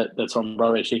Mhm. that's on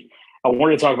Broadway. I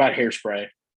wanted to talk about Hairspray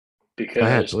Go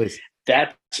ahead, because please.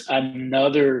 that's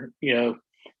another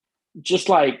just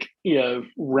like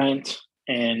Rent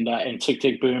and Tick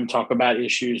Tick Boom talk about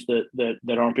issues that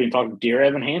aren't being talked about. Dear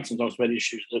Evan Hansen talks about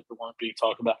issues that weren't being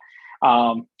talked about.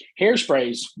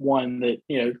 Hairspray's one that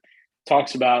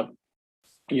talks about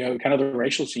kind of the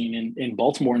racial scene in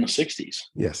Baltimore in the '60s.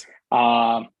 Yes.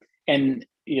 And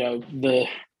the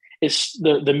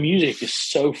music is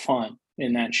so fun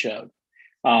in that show,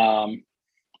 and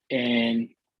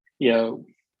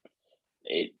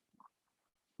it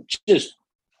just,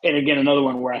 and again, another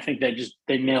one where I think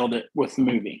they nailed it with the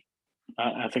movie.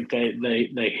 I think they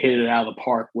hit it out of the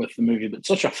park with the movie. But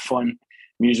such a fun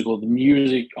musical. The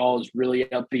music all is really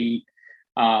upbeat,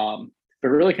 but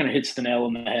really kind of hits the nail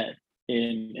on the head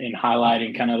in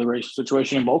highlighting kind of the racial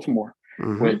situation in Baltimore,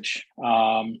 which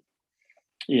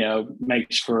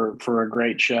makes for a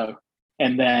great show.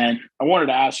 And then I wanted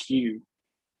to ask you,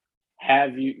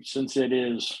 since it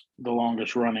is the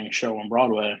longest running show on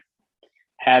Broadway,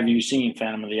 have you seen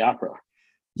Phantom of the Opera?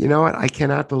 You know what? I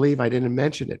cannot believe I didn't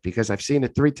mention it because I've seen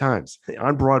it 3 times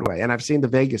on Broadway, and I've seen the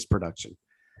Vegas production.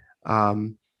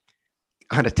 On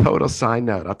a total side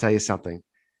note, I'll tell you something.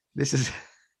 This is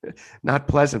not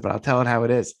pleasant, but I'll tell it how it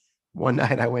is. One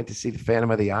night I went to see the Phantom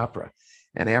of the Opera,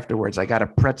 and afterwards I got a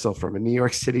pretzel from a New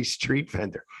York City street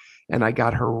vendor, and I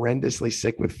got horrendously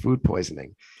sick with food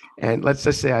poisoning. And let's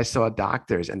just say I saw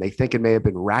doctors, and they think it may have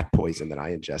been rat poison that I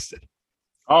ingested.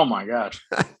 Oh my gosh.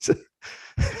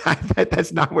 I bet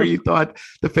that's not where you thought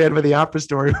the Phantom of the Opera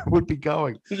story would be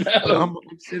going. No.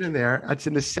 I'm sitting there. It's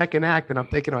in the second act, and I'm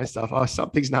thinking to myself, "Oh,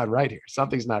 something's not right here.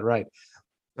 Something's not right."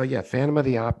 Oh yeah, Phantom of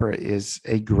the Opera is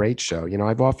a great show.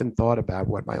 I've often thought about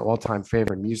what my all-time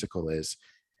favorite musical is,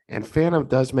 and Phantom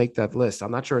does make that list.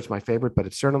 I'm not sure it's my favorite, but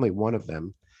it's certainly one of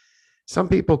them. Some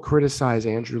people criticize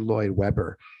Andrew Lloyd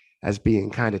Webber as being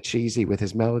kind of cheesy with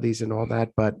his melodies and all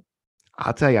that, but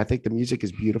I'll tell you, I think the music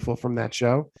is beautiful from that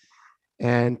show,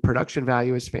 and production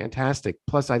value is fantastic.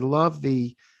 Plus, I love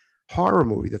the horror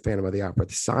movie, The Phantom of the Opera,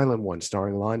 the silent one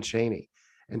starring Lon Chaney.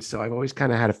 And so I've always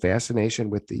kind of had a fascination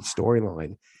with the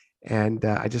storyline. And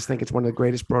I just think it's one of the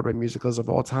greatest Broadway musicals of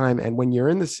all time. And when you're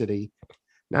in the city,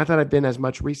 not that I've been as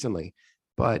much recently,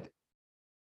 but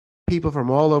people from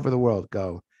all over the world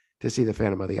go to see the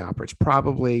Phantom of the Opera.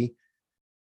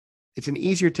 It's an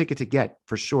easier ticket to get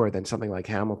for sure than something like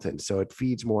Hamilton. So it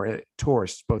feeds more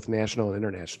tourists, both national and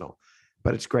international.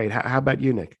 But it's great. How about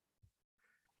you, Nick?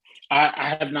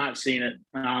 I have not seen it.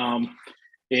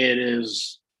 It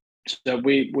is, so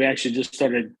we actually just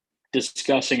started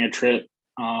discussing a trip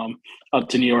up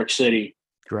to New York City,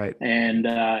 Great.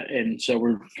 and so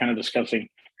we're kind of discussing.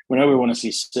 We know we want to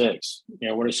see Six.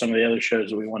 What are some of the other shows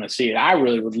that we want to see? I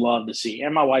really would love to see,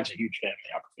 and my wife's a huge fan of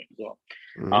the opera as well.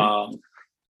 Mm-hmm.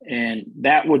 And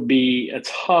that would be a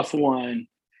tough one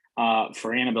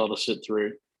for Annabelle to sit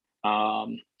through.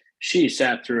 She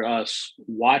sat through us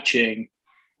watching.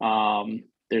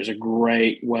 There's a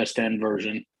great West End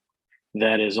version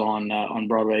that is on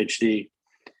Broadway HD,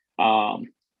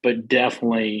 but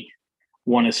definitely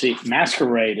want to see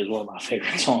Masquerade is one of my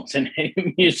favorite songs in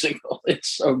any musical. It's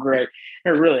so great. It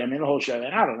really, I mean, the whole show.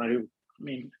 And I don't know who. I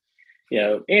mean,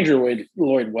 Andrew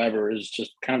Lloyd Webber is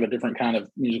just kind of a different kind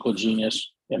of musical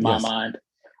genius in my Yes. mind.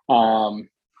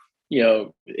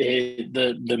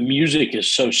 The music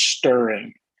is so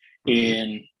stirring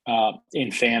in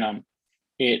Phantom.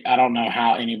 I don't know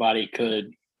how anybody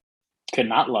could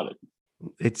not love it.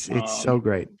 It's so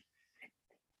great.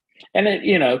 And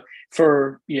it,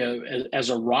 for as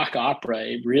a rock opera,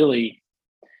 it really,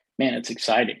 man, it's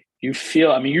exciting. You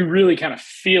really kind of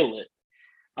feel it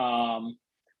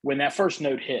when that first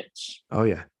note hits. Oh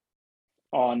yeah.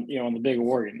 On the big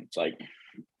organ, it's like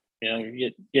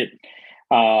you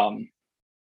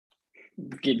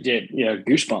get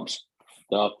goosebumps.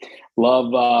 So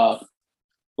love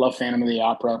Phantom of the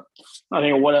Opera. I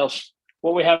think what else?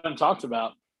 What we haven't talked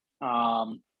about.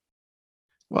 Well,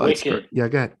 Wicked. yeah,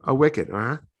 go ahead. Oh, Wicked.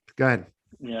 Go ahead.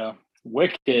 Yeah,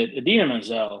 Wicked. Idina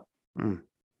Menzel.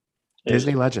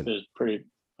 Disney legend. Is pretty.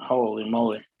 Holy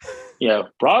moly! Yeah,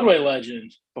 Broadway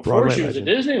legend. Before Broadway she was legend.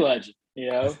 a Disney legend.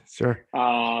 Sure.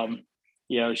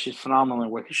 She's phenomenal in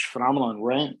Wicked. She's phenomenal in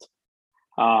Rent.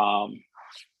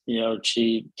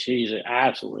 She's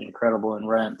absolutely incredible in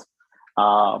Rent.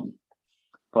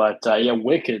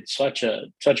 Wicked, such a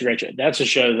great show. That's a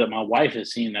show that my wife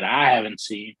has seen that I haven't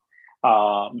seen.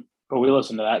 But we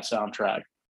listen to that soundtrack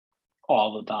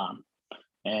all the time,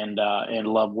 and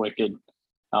love Wicked.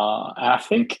 I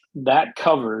think that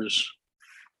covers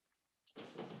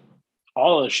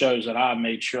all of the shows that I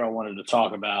made sure I wanted to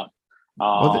talk about.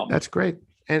 Well, that's great,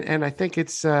 and I think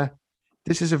it's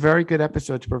this is a very good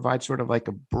episode to provide sort of like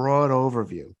a broad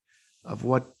overview of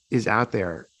what is out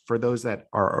there for those that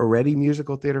are already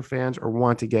musical theater fans or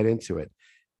want to get into it.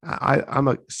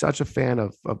 I'm such a fan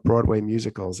of Broadway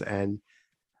musicals, and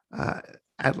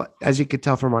as you could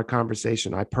tell from our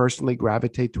conversation, I personally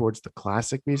gravitate towards the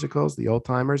classic musicals, the old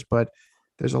timers, but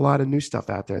there's a lot of new stuff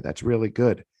out there that's really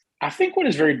good. I think what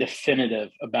is very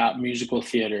definitive about musical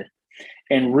theater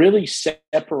and really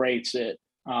separates it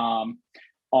from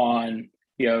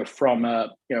a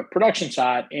production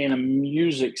side and a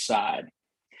music side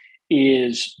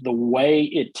is the way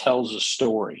it tells a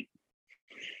story.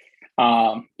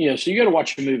 So you go to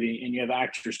watch a movie and you have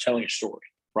actors telling a story,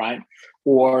 right?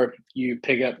 Or you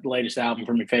pick up the latest album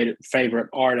from your favorite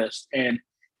artist, and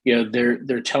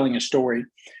they're telling a story.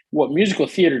 What musical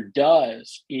theater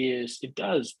does is it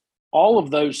does all of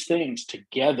those things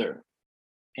together,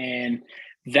 and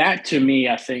that to me,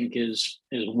 I think, is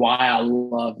why I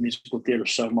love musical theater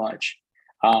so much,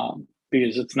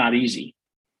 because it's not easy.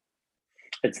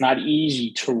 It's not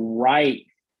easy to write,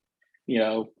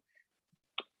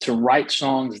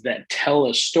 songs that tell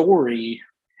a story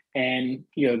and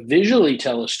visually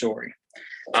tell a story.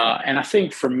 And I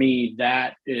think for me,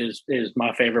 that is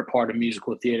my favorite part of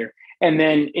musical theater. And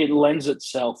then it lends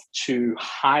itself to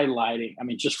highlighting,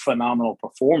 just phenomenal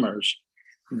performers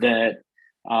that,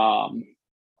 and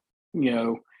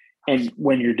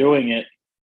when you're doing it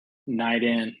night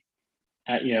in,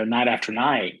 night after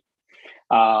night,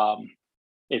 I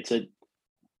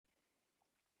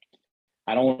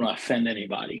don't want to offend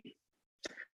anybody,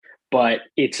 but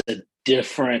it's a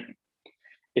different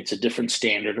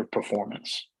standard of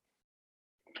performance,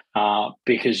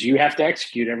 because you have to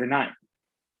execute every night.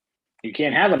 You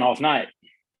can't have an off night.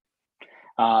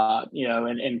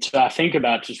 And so I think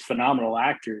about just phenomenal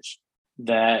actors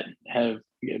that have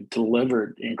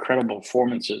delivered incredible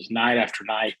performances night after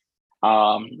night.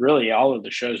 Really all of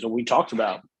the shows that we talked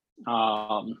about.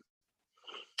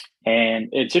 And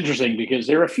it's interesting because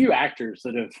there are a few actors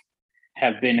that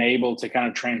have been able to kind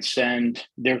of transcend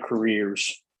their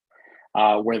careers,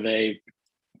 where they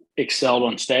excelled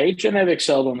on stage and they've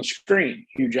excelled on the screen.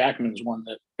 Hugh Jackman's one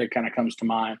that kind of comes to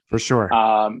mind. For sure.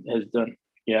 Has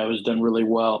done really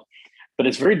well, but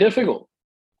it's very difficult.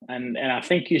 And I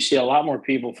think you see a lot more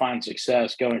people find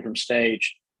success going from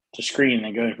stage to screen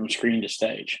than going from screen to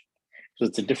stage. So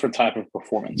it's a different type of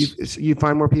performance. You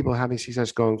find more people having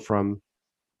success going from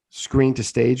screen to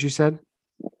stage, you said?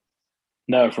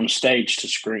 No, from stage to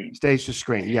screen. Stage to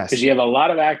screen, yes. Because you have a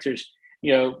lot of actors,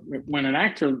 when an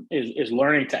actor is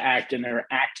learning to act and they're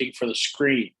acting for the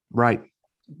screen, right,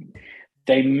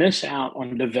 they miss out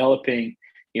on developing,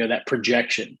 that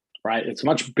projection, right? It's a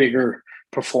much bigger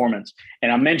performance. And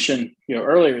I mentioned,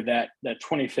 earlier that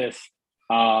 25th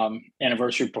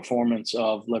anniversary performance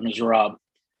of Les Miserables,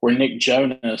 where Nick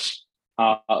Jonas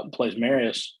plays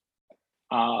Marius.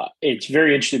 It's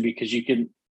very interesting because you can,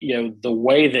 the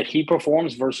way that he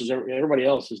performs versus everybody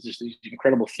else is just these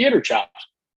incredible theater chops.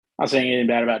 I'm not saying anything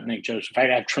bad about Nick Jonas. In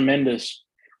fact, I have tremendous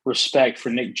respect for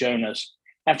Nick Jonas.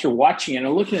 After watching it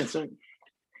and looking at it,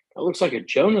 it looks like a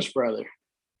Jonas brother.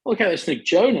 Look at this Nick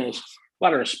Jonas. A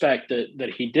lot of respect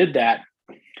that he did that.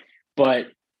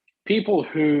 But people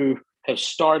who have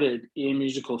started in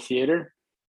musical theater,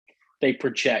 they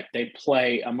project, they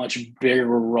play a much bigger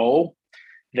role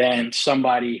than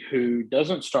somebody who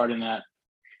doesn't start in that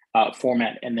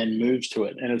format and then moves to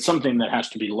it. And it's something that has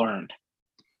to be learned.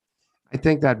 I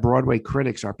think that Broadway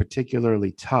critics are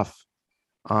particularly tough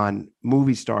on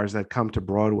movie stars that come to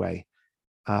Broadway.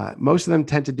 Most of them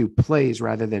tend to do plays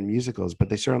rather than musicals, but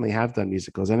they certainly have done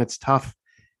musicals, and it's tough.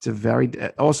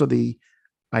 It's also the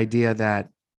idea that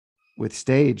with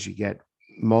stage, you get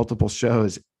multiple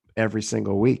shows every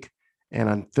single week. And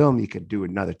on film, you could do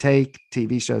another take,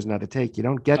 TV shows, another take. You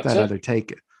don't get that other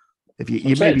take If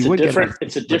you maybe would get more,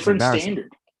 it's a different standard.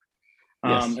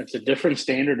 Yes. It's a different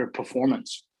standard of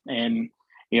performance, and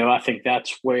I think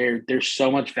that's where there's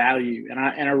so much value, and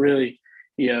I really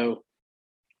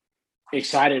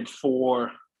excited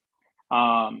for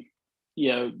some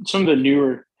of the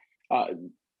newer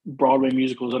Broadway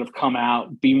musicals that have come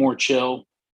out. Be More Chill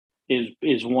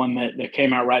is one that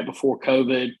came out right before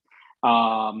COVID,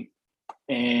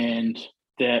 and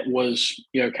that was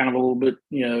kind of a little bit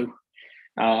a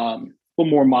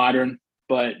little more modern,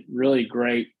 but really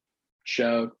great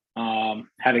show.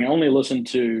 Having only listened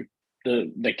to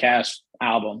the cast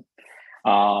album,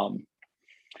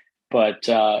 but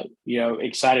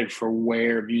excited for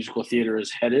where musical theater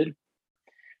is headed.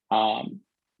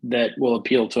 That will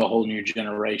appeal to a whole new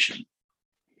generation.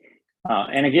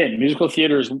 And again, musical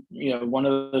theater is one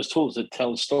of those tools that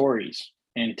tells stories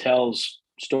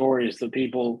that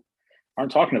people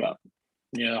aren't talking about.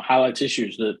 Highlights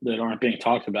issues that aren't being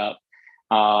talked about,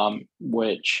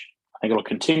 which I think it'll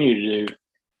continue to do.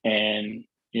 And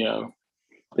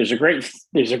there's a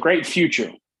great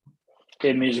future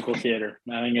in musical theater.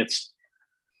 I think it's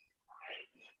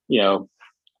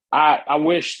I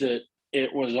wish that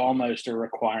it was almost a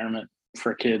requirement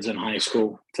for kids in high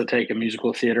school to take a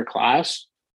musical theater class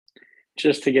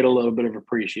just to get a little bit of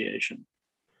appreciation.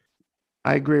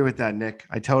 I agree with that, Nick.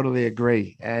 I totally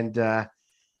agree. And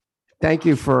thank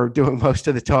you for doing most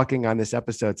of the talking on this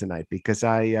episode tonight, because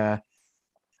I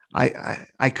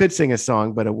could sing a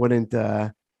song, but it wouldn't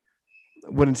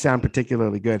sound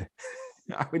particularly good.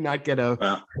 I would not get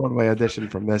a Broadway audition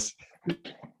from this.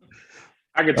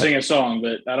 I could sing a song,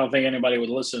 but I don't think anybody would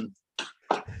listen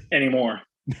anymore.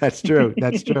 That's true.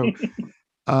 That's true.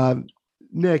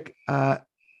 Nick,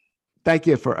 thank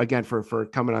you for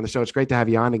coming on the show. It's great to have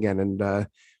you on again, and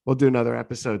we'll do another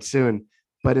episode soon.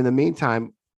 But in the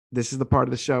meantime, this is the part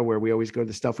of the show where we always go to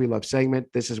the Stuff We Love segment.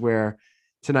 This is where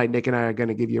tonight Nick and I are going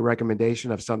to give you a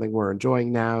recommendation of something we're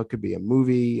enjoying now. It could be a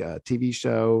movie, a TV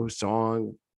show,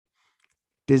 song,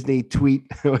 Disney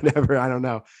tweet, whatever. I don't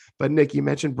know. But Nick, you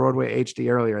mentioned Broadway HD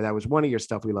earlier. That was one of your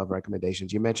Stuff We Love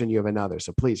recommendations. You mentioned you have another.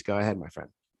 So please go ahead, my friend.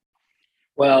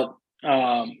 Well,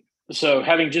 so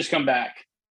having just come back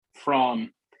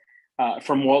from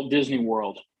Walt Disney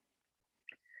World,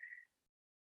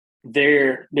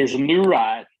 there's a new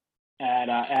ride at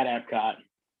Epcot,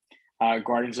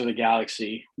 Guardians of the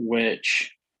Galaxy,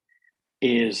 which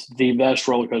is the best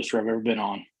roller coaster I've ever been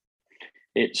on.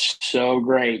 It's so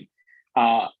great.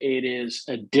 It is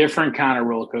a different kind of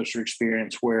roller coaster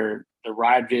experience where the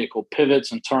ride vehicle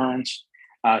pivots and turns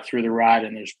through the ride,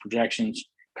 and there's projections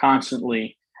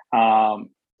constantly while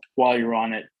you're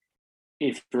on it.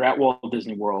 If you're at Walt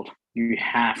Disney World, you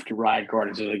have to ride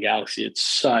Guardians of the Galaxy. It's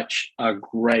such a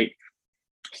great,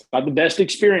 it's not the best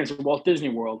experience at Walt Disney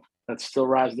World. That still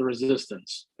Rise of the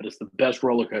Resistance, but it's the best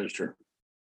roller coaster.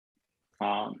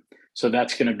 So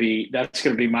that's going to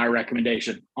be my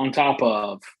recommendation on top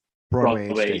of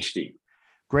Broadway HD.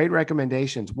 Great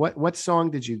recommendations. What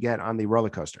song did you get on the roller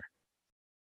coaster?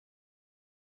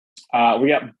 We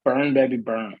got Burn Baby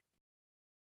Burn.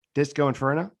 Disco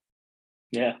Inferno?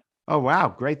 Yeah. Oh, wow.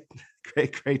 Great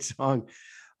song.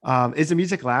 Is the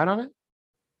music loud on it?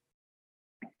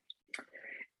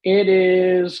 It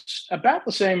is about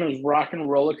the same as Rock and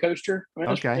Roller Coaster. I mean,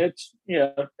 okay.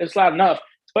 It's loud enough,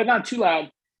 but not too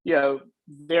loud.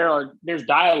 There's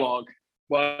dialogue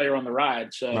while you're on the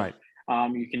ride. So right.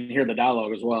 You can hear the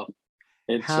dialogue as well.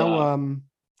 It's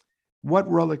what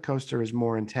roller coaster is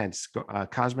more intense,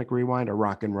 Cosmic Rewind or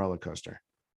Rock and Roller Coaster?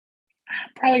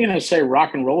 I'm probably going to say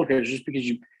Rock and Roller Coaster, just because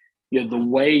the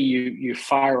way you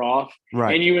fire off,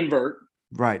 right, and you invert.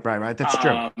 Right. That's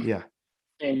true. Yeah.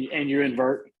 And you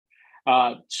invert.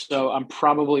 So I'm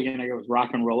probably going to go with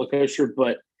Rock and Roller Coaster,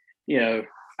 but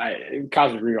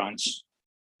Cosmic Rewind's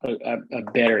a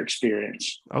better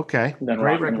experience. Okay. Than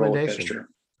Great Rock and recommendation. Roller Coaster.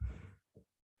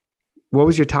 What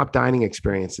was your top dining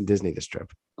experience in Disney this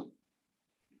trip?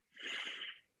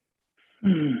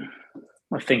 I'm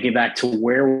thinking back to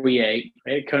where we ate.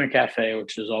 We ate at Kona Cafe,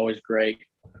 which is always great.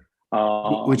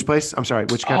 Which place? I'm sorry.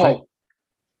 Which cafe?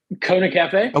 Kona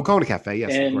Cafe. Oh, Kona Cafe.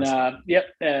 Yes, and of course. Yep,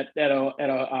 at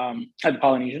the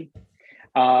Polynesian.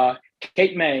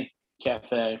 Cape May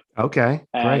Cafe. Okay,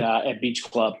 great. At Beach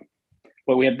Club,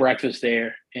 but we had breakfast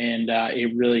there, and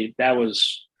it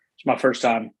was my first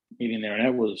time eating there, and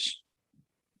it was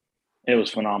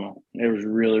phenomenal. It was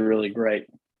really, really great.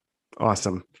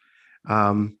 Awesome.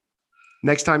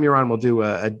 Next time you're on, we'll do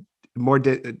a more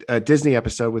Disney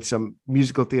episode with some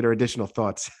musical theater additional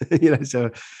thoughts. So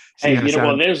hey,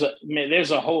 well, there's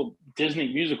a whole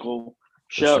Disney musical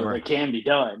show that can be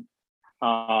done.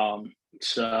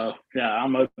 So yeah,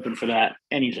 I'm open for that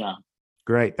anytime.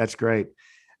 Great. That's great.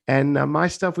 And my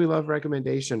stuff we love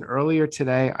recommendation earlier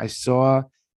today, I saw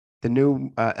the new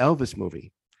Elvis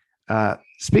movie.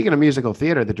 Speaking of musical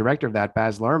theater, the director of that,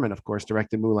 Baz Luhrmann, of course,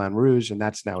 directed Moulin Rouge, and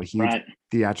that's now a huge Right.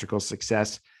 theatrical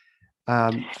success.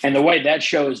 And the way that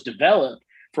show is developed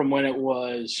from when it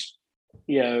was,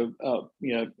 a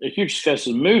huge success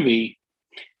as a movie,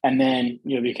 and then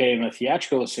became a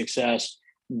theatrical success.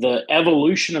 The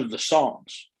evolution of the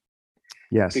songs,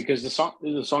 Yes. because the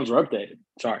songs were updated.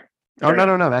 Sorry. Oh,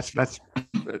 no. That's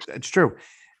it's true.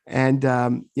 And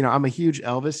I'm a huge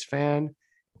Elvis fan,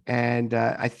 and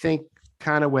I think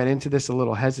kind of went into this a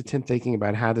little hesitant, thinking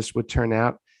about how this would turn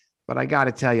out. But I got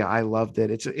to tell you, I loved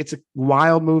it. It's a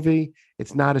wild movie.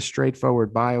 It's not a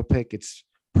straightforward biopic. It's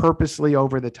purposely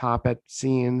over the top at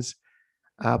scenes.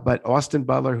 But Austin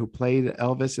Butler, who played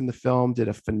Elvis in the film, did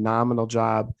a phenomenal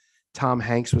job. Tom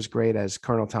Hanks was great as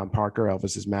Colonel Tom Parker,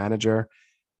 Elvis's manager.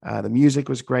 The music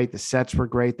was great. The sets were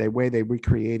great. The way they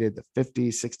recreated the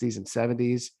 50s, 60s, and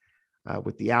 70s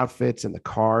with the outfits and the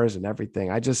cars and everything.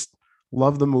 I just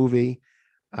love the movie.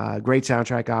 Great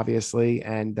soundtrack, obviously,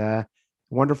 and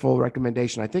wonderful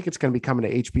recommendation. I think it's going to be coming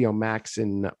to HBO Max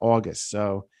in August.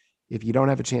 So if you don't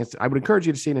have a chance, I would encourage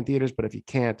you to see it in theaters, but if you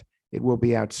can't, it will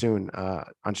be out soon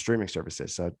on streaming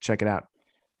services. So check it out.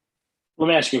 Let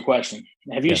me ask you a question.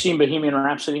 Have you seen Bohemian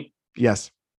Rhapsody? Yes.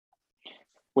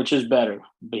 Which is better,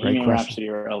 Bohemian Rhapsody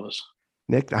or Elvis?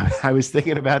 Nick, I was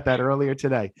thinking about that earlier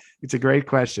today. It's a great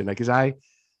question because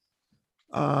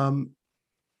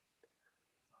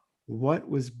what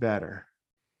was better?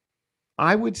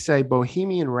 I would say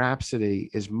Bohemian Rhapsody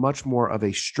is much more of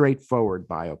a straightforward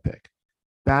biopic.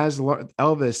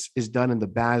 Elvis is done in the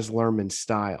Baz Luhrmann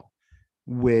style,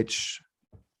 which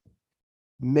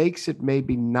makes it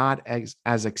maybe not as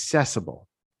accessible,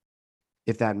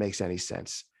 if that makes any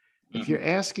sense. If you're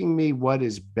asking me what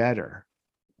is better,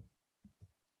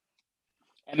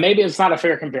 and maybe it's not a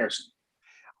fair comparison.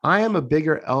 I am a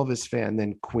bigger Elvis fan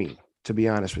than Queen, to be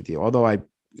honest with you. Although I'm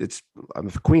a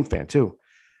Queen fan too.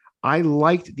 I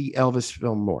liked the Elvis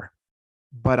film more,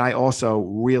 but I also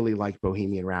really liked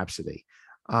Bohemian Rhapsody.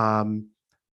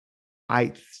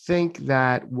 I think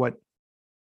that what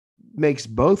makes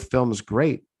both films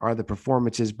great are the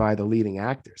performances by the leading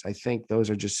actors. I think those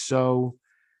are just so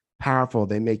powerful.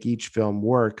 They make each film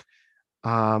work.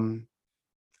 I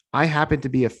happen to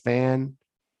be a fan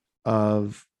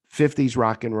of 50s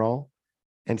rock and roll.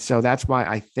 And so that's why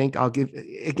I think I'll give,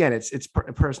 again, it's a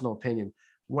personal opinion.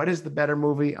 What is the better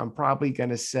movie? I'm probably going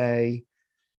to say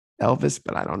Elvis,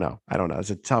 but I don't know.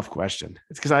 It's a tough question.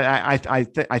 It's because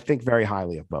I think very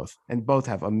highly of both, and both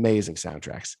have amazing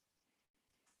soundtracks.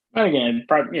 And again,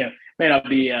 probably, may not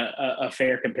be a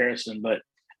fair comparison, but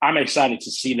I'm excited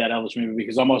to see that Elvis movie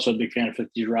because I'm also a big fan of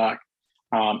 50s rock.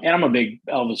 And I'm a big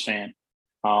Elvis fan.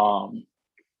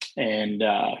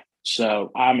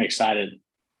 So I'm excited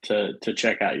to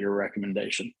check out your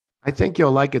recommendation. I think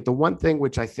you'll like it. The one thing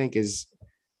which I think is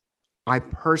I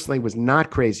personally was not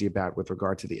crazy about with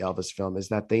regard to the Elvis film is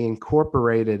that they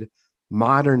incorporated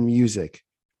modern music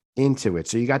into it.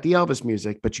 So you got the Elvis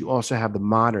music, but you also have the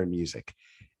modern music.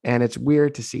 And it's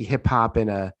weird to see hip hop in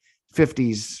a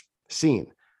 50s scene.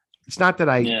 It's not that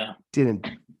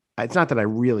it's not that I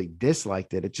really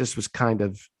disliked it. It just was kind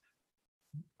of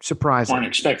surprising. Weren't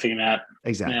expecting that.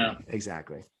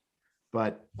 Exactly.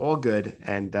 But all good.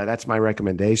 And that's my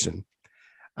recommendation.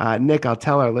 Nick, I'll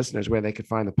tell our listeners where they can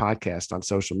find the podcast on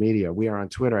social media. We are on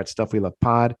Twitter at Stuff We Love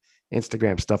Pod,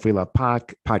 Instagram, Stuff We Love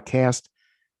Podcast.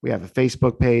 We have a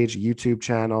Facebook page, YouTube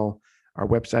channel. Our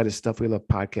website is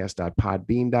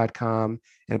stuffwelovepodcast.podbean.com.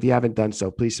 And if you haven't done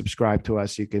so, please subscribe to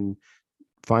us. You can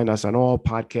find us on all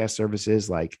podcast services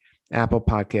like Apple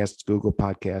Podcasts, Google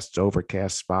Podcasts,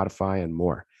 Overcast, Spotify, and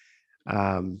more.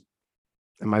 And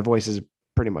my voice is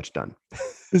pretty much done.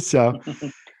 So,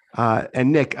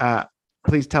 and Nick,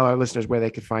 please tell our listeners where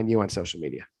they can find you on social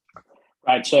media.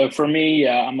 Right. So for me,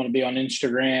 I'm going to be on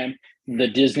Instagram, the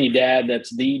Disney Dad.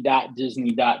 That's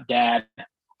the.disney.dad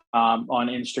on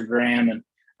Instagram. And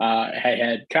I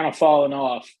had kind of fallen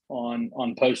off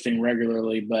on posting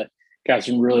regularly, but got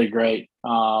some really great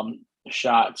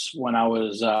shots when I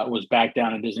was back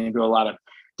down at Disney. Do a lot of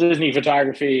Disney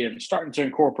photography and starting to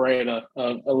incorporate a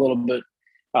little bit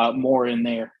more in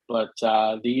there. But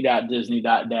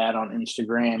the.disney.dad on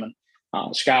Instagram. And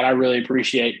Scott, I really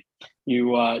appreciate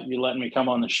you letting me come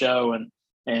on the show and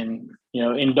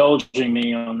indulging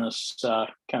me on this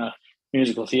kind of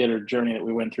musical theater journey that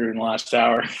we went through in the last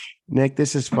hour. Nick,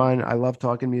 this is fun. I love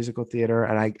talking musical theater,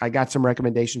 and I got some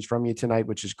recommendations from you tonight,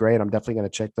 which is great. I'm definitely going to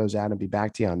check those out and be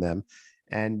back to you on them.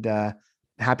 And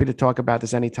happy to talk about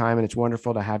this anytime. And it's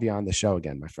wonderful to have you on the show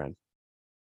again, my friend.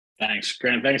 Thanks,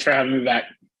 Grant. Thanks for having me back.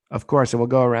 Of course. And we'll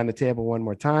go around the table one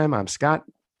more time. I'm Scott.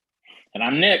 And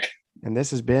I'm Nick. And this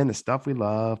has been the Stuff We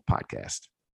Love podcast.